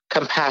same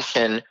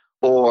compassion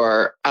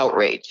or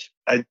outrage.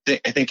 I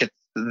think it's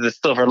the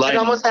silver lining. It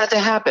almost had to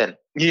happen.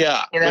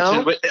 Yeah.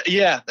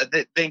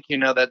 Thank you.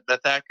 No,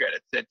 that's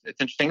accurate. It's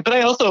interesting. But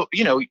I also,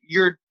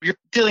 you're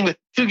dealing with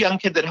two young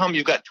kids at home.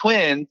 You've got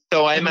twins.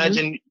 So I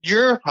imagine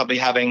you're probably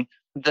having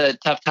the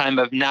tough time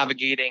of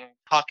navigating,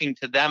 talking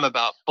to them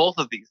about both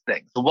of these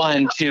things.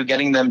 One, two,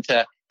 getting them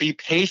to be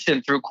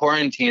patient through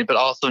quarantine, but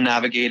also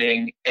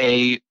navigating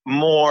a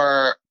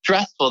more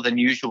stressful than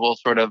usual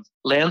sort of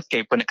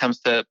landscape when it comes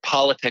to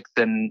politics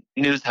and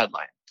news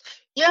headlines.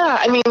 Yeah,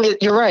 I mean,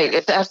 you're right.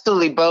 It's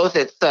absolutely both.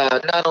 It's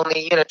not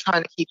only,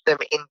 trying to keep them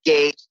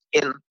engaged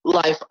in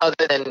life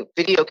other than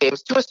video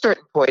games to a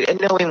certain point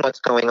and knowing what's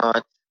going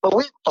on. But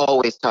we've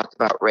always talked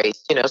about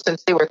race,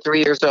 since they were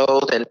 3 years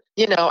old. And,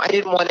 I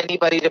didn't want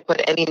anybody to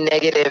put any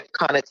negative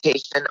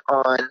connotation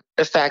on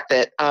the fact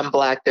that I'm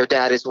Black, their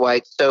dad is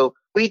white. So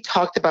we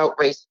talked about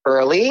race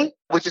early,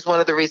 which is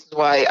one of the reasons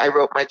why I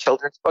wrote my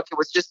children's book. It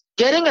was just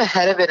getting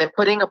ahead of it and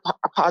putting a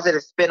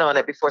positive spin on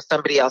it before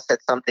somebody else said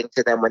something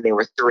to them when they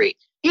were 3.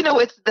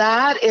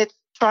 It's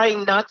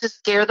trying not to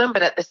scare them,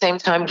 but at the same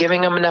time,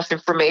 giving them enough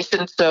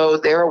information so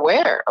they're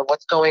aware of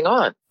what's going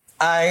on.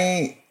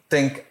 I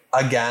think,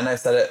 again, I've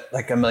said it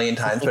like a million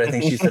times, but I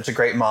think she's such a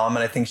great mom.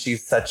 And I think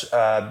she's such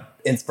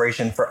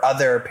inspiration for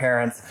other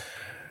parents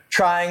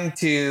trying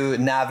to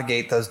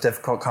navigate those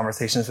difficult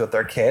conversations with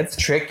their kids,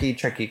 tricky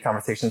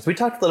conversations. We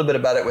talked a little bit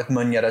about it with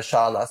Munyata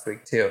Shah last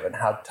week too, and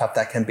how tough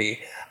that can be,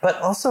 but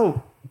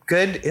also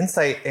good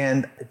insight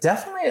and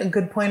definitely a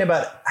good point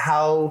about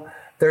how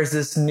there's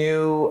this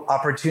new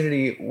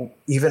opportunity,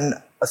 even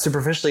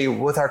superficially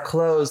with our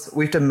clothes.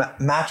 We have to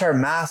match our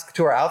mask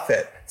to our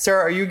outfit.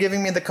 Sarah, are you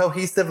giving me the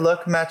cohesive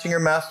look, matching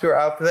your mask to your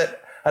outfit?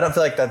 I don't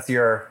feel like that's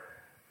your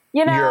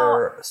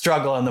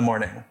struggle in the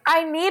morning.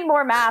 I need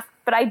more masks,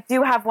 but I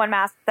do have one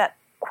mask that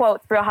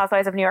quotes Real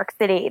Housewives of New York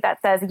City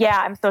that says,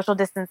 "Yeah, I'm social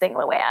distancing,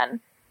 Luann."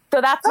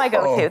 So that's my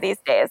go-to these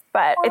days,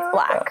 but it's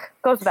black.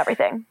 Goes with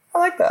everything. I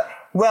like that.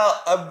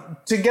 Well,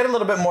 to get a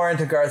little bit more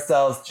into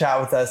Garcelle's chat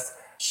with us,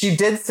 she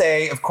did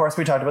say, of course,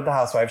 we talked about the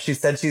Housewives. She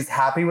said she's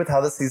happy with how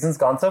the season's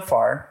gone so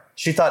far.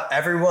 She thought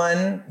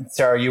everyone,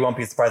 Sarah, you won't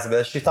be surprised with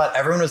this, she thought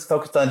everyone was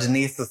focused on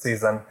Denise this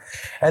season.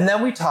 And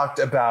then we talked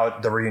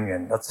about the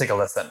reunion. Let's take a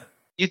listen.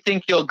 You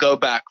think you'll go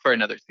back for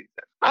another season?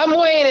 I'm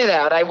weighing it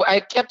out. I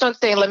kept on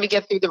saying, let me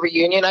get through the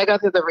reunion. I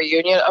got through the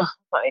reunion. Oh,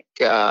 my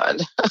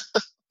God.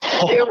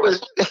 It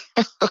was,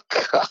 oh,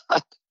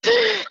 God.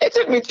 It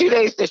took me 2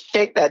 days to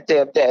shake that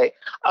damn day.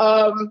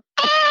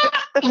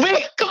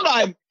 Wait, come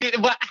on.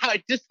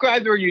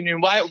 Describe the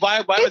reunion. Why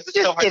was it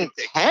so hard to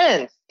take?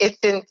 Intense. It's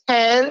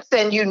intense,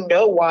 and you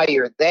know why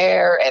you're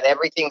there, and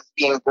everything's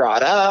being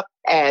brought up,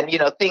 and, you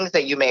know, things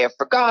that you may have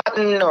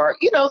forgotten, or,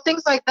 you know,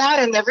 things like that,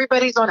 and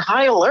everybody's on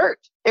high alert.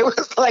 It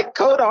was like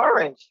Code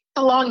Orange. It's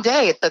a long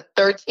day. It's a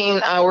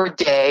 13-hour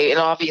day, and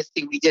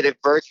obviously we did it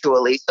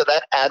virtually, so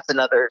that adds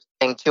another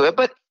thing to it,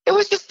 but it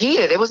was just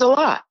heated. It was a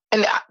lot.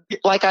 And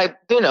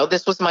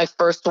this was my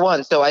first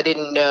one, so I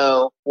didn't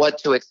know what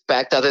to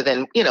expect other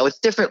than, you know, it's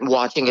different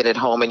watching it at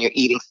home and you're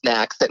eating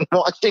snacks and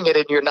watching it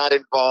and you're not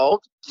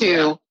involved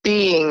to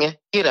being,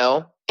 you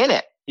know, in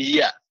it.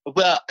 Yeah.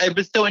 Well, it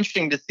was so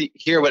interesting to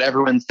hear what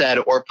everyone said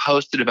or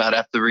posted about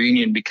after the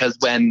reunion, because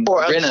when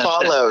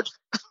unfollowed.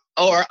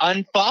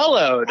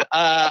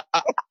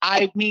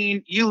 I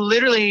mean, you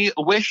literally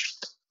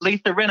wished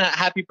Lisa Rinna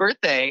happy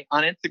birthday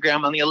on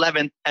Instagram on the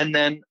 11th and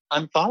then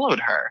unfollowed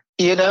her.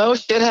 You know,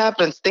 shit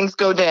happens. Things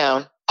go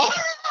down.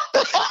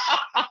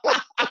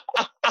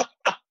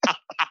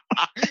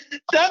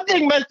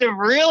 Something must have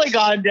really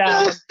gone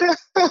down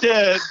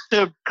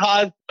to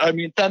cause, I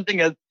mean, something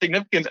as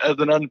significant as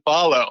an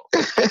unfollow.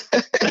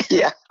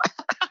 Yeah.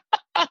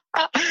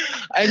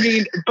 I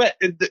mean, but,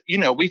 you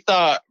know, we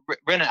saw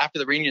Rinna after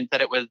the reunion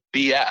said it was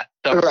BS.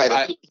 So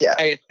right.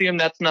 I assume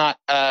that's not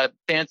a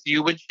stance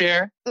you would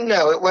share?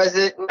 No, it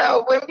wasn't.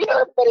 No, you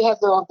know, everybody has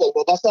their own thing.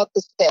 But that's not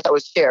the stance I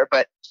would share,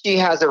 but she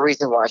has a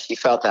reason why she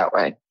felt that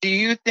way. Do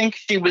you think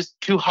she was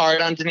too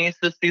hard on Denise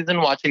this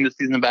season, watching the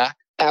season back?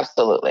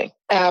 Absolutely.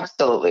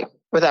 Absolutely.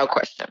 Without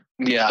question.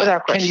 Yeah.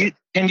 Without question.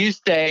 Can you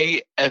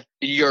say if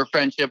your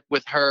friendship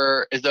with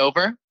her is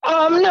over?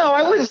 No,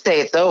 I wouldn't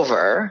say it's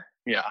over.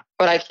 Yeah.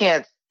 But I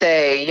can't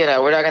say, you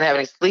know, we're not going to have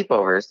any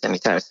sleepovers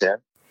anytime soon.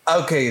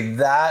 Okay,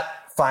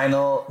 that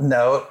final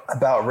note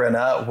about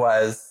Rinna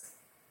was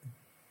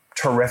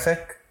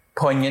terrific,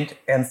 poignant,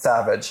 and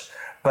savage.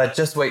 But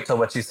just wait till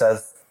what she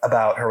says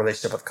about her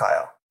relationship with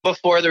Kyle.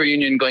 Before the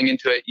reunion, going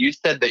into it, you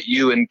said that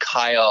you and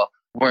Kyle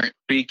weren't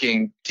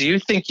speaking. Do you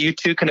think you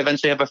two can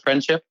eventually have a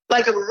friendship?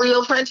 Like a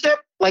real friendship?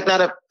 Like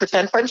not a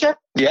pretend friendship?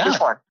 Yeah. Which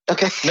one?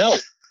 Okay. No.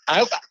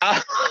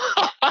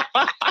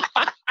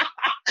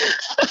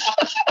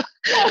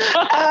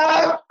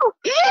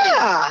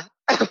 Yeah.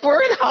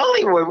 We're in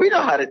Hollywood. We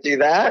know how to do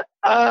that.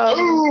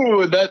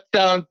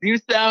 You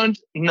sound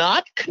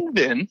not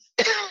convinced.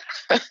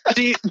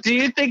 Do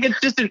you think it's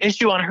just an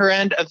issue on her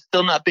end of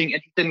still not being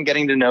interested in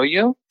getting to know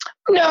you?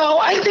 No,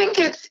 I think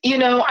it's, you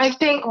know, I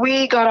think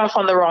we got off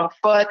on the wrong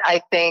foot.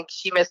 I think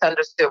she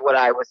misunderstood what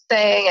I was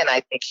saying, and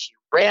I think she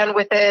ran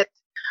with it.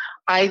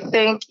 I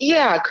think,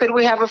 yeah, could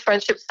we have a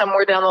friendship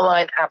somewhere down the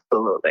line?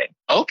 Absolutely.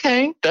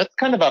 Okay, that's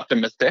kind of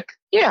optimistic.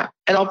 Yeah,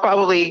 and I'll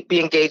probably be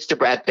engaged to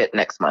Brad Pitt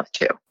next month,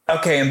 too.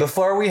 Okay, and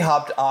before we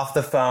hopped off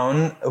the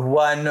phone,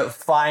 one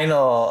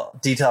final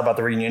detail about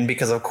the reunion,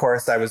 because of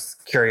course I was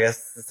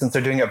curious, since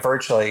they're doing it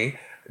virtually,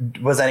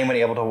 was anyone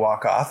able to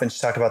walk off? And she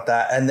talked about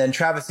that. And then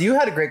Travis, you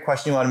had a great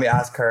question you wanted me to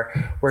ask her,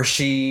 where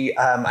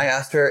I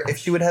asked her if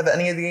she would have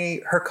any of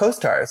her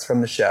co-stars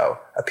from the show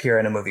appear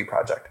in a movie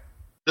project.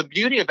 The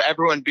beauty of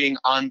everyone being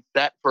on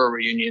set for a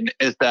reunion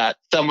is that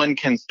someone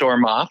can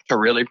storm off to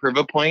really prove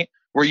a point.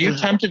 Were you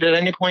tempted at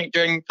any point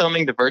during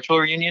filming the virtual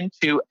reunion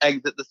to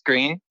exit the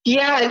screen?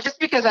 Yeah, and just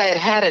because I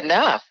had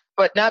enough,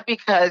 but not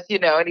because, you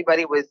know,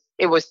 it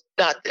was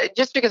not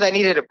just because I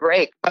needed a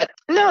break. But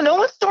no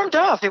one stormed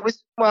off. It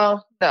was,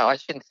 well, no, I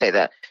shouldn't say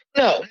that.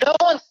 No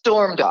one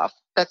stormed off.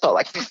 That's all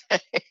I can say.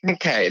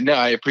 Okay, no,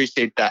 I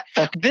appreciate that.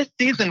 This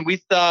season,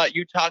 we saw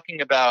you talking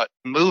about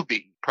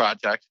movie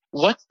projects.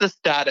 What's the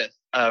status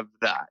of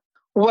that?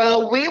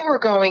 Well, we were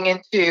going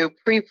into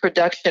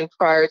pre-production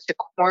prior to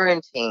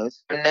quarantine.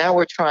 So now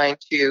we're trying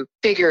to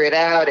figure it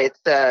out. It's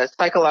a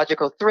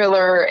psychological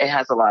thriller. It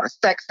has a lot of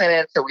sex in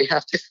it. So we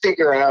have to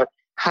figure out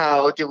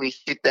how do we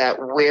shoot that?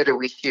 Where do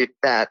we shoot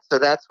that? So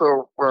that's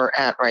where we're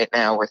at right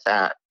now with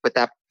that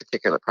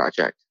particular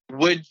project.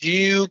 Would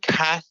you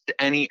cast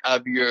any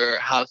of your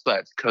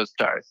Housewives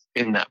co-stars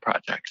in that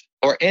project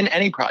or in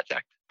any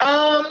project?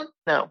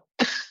 No.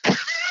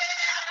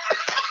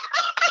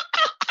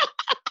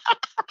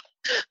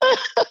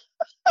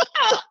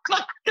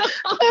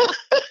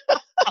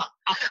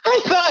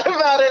 I thought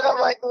about it. I'm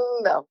like,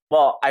 no.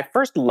 Well, I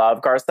first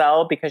love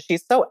Garcelle because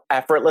she's so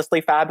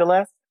effortlessly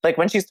fabulous. Like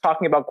when she's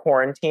talking about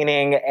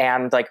quarantining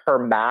and like her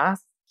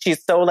mask,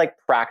 she's so like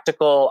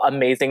practical,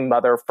 amazing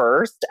mother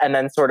first. And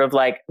then sort of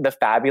like the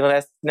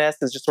fabulousness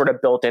is just sort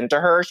of built into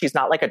her. She's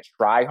not like a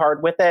try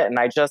hard with it. And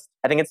I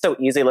think it's so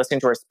easy listening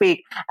to her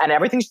speak. And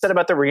everything she said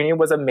about the reunion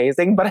was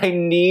amazing, but I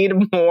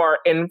need more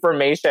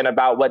information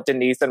about what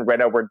Denise and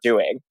Rinna were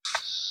doing.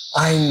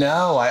 I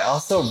know. I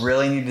also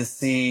really need to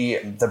see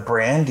the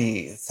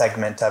Brandy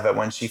segment of it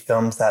when she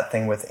films that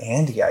thing with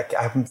Andy.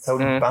 I'm so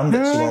bummed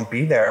that she won't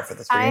be there for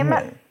this reunion.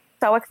 I'm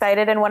so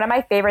excited. And one of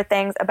my favorite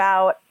things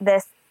about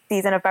this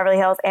season of Beverly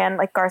Hills and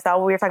like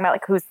Garcelle, we were talking about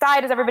like whose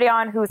side is everybody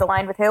on, who's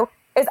aligned with who,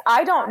 is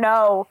I don't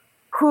know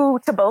who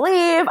to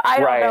believe. I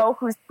don't know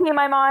whose team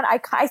I'm on. I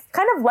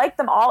kind of like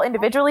them all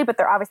individually, but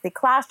they're obviously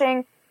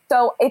clashing.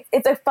 So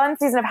it's a fun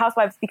season of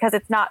Housewives because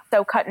it's not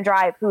so cut and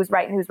dry of who's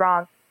right and who's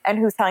wrong, and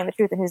who's telling the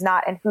truth and who's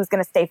not, and who's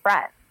going to stay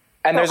friends.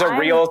 And so there's a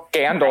real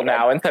scandal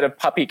now instead of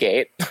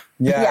Puppygate.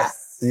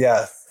 Yes.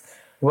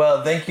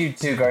 Well, thank you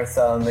to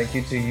Garcelle, and thank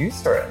you to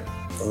Eucerin,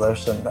 the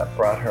lotion that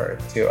brought her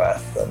to us.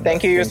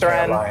 Thank you,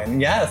 Eucerin.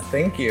 Yes,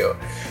 thank you.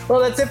 Well,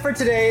 that's it for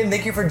today, and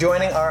thank you for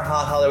joining our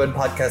Hot Hollywood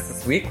podcast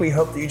this week. We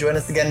hope that you join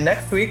us again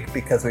next week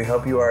because we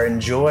hope you are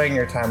enjoying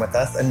your time with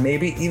us and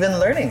maybe even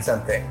learning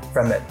something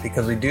from it,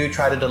 because we do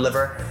try to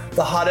deliver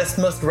the hottest,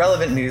 most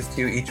relevant news to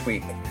you each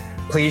week.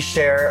 Please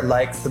share,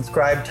 like,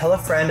 subscribe, tell a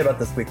friend about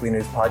this weekly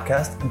news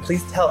podcast, and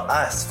please tell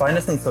us, find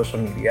us on social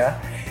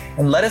media,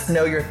 and let us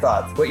know your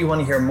thoughts, what you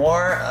want to hear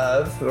more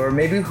of, or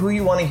maybe who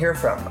you want to hear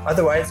from.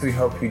 Otherwise, we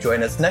hope you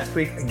join us next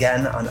week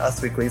again on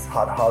Us Weekly's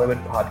Hot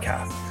Hollywood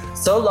podcast.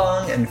 So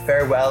long and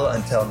farewell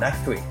until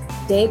next week.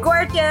 Stay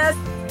gorgeous.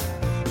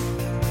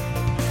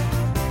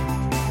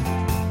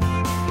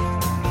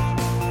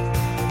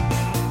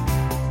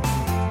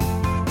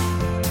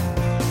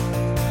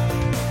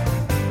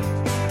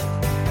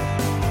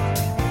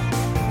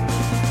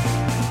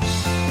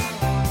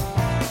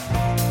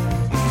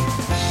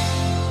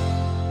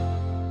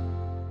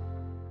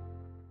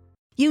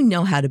 You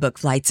know how to book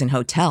flights and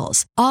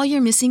hotels. All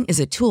you're missing is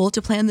a tool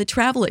to plan the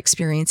travel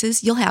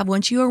experiences you'll have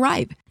once you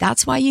arrive.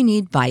 That's why you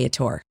need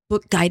Viator.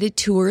 Book guided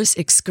tours,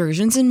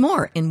 excursions, and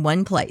more in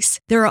one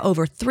place. There are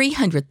over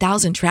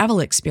 300,000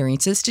 travel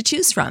experiences to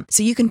choose from,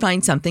 so you can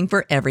find something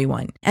for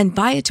everyone. And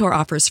Viator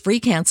offers free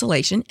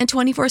cancellation and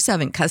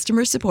 24/7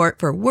 customer support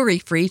for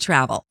worry-free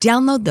travel.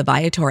 Download the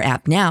Viator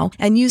app now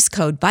and use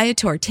code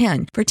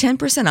Viator10 for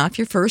 10% off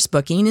your first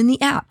booking in the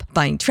app.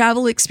 Find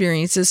travel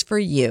experiences for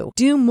you.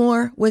 Do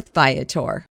more with Viator.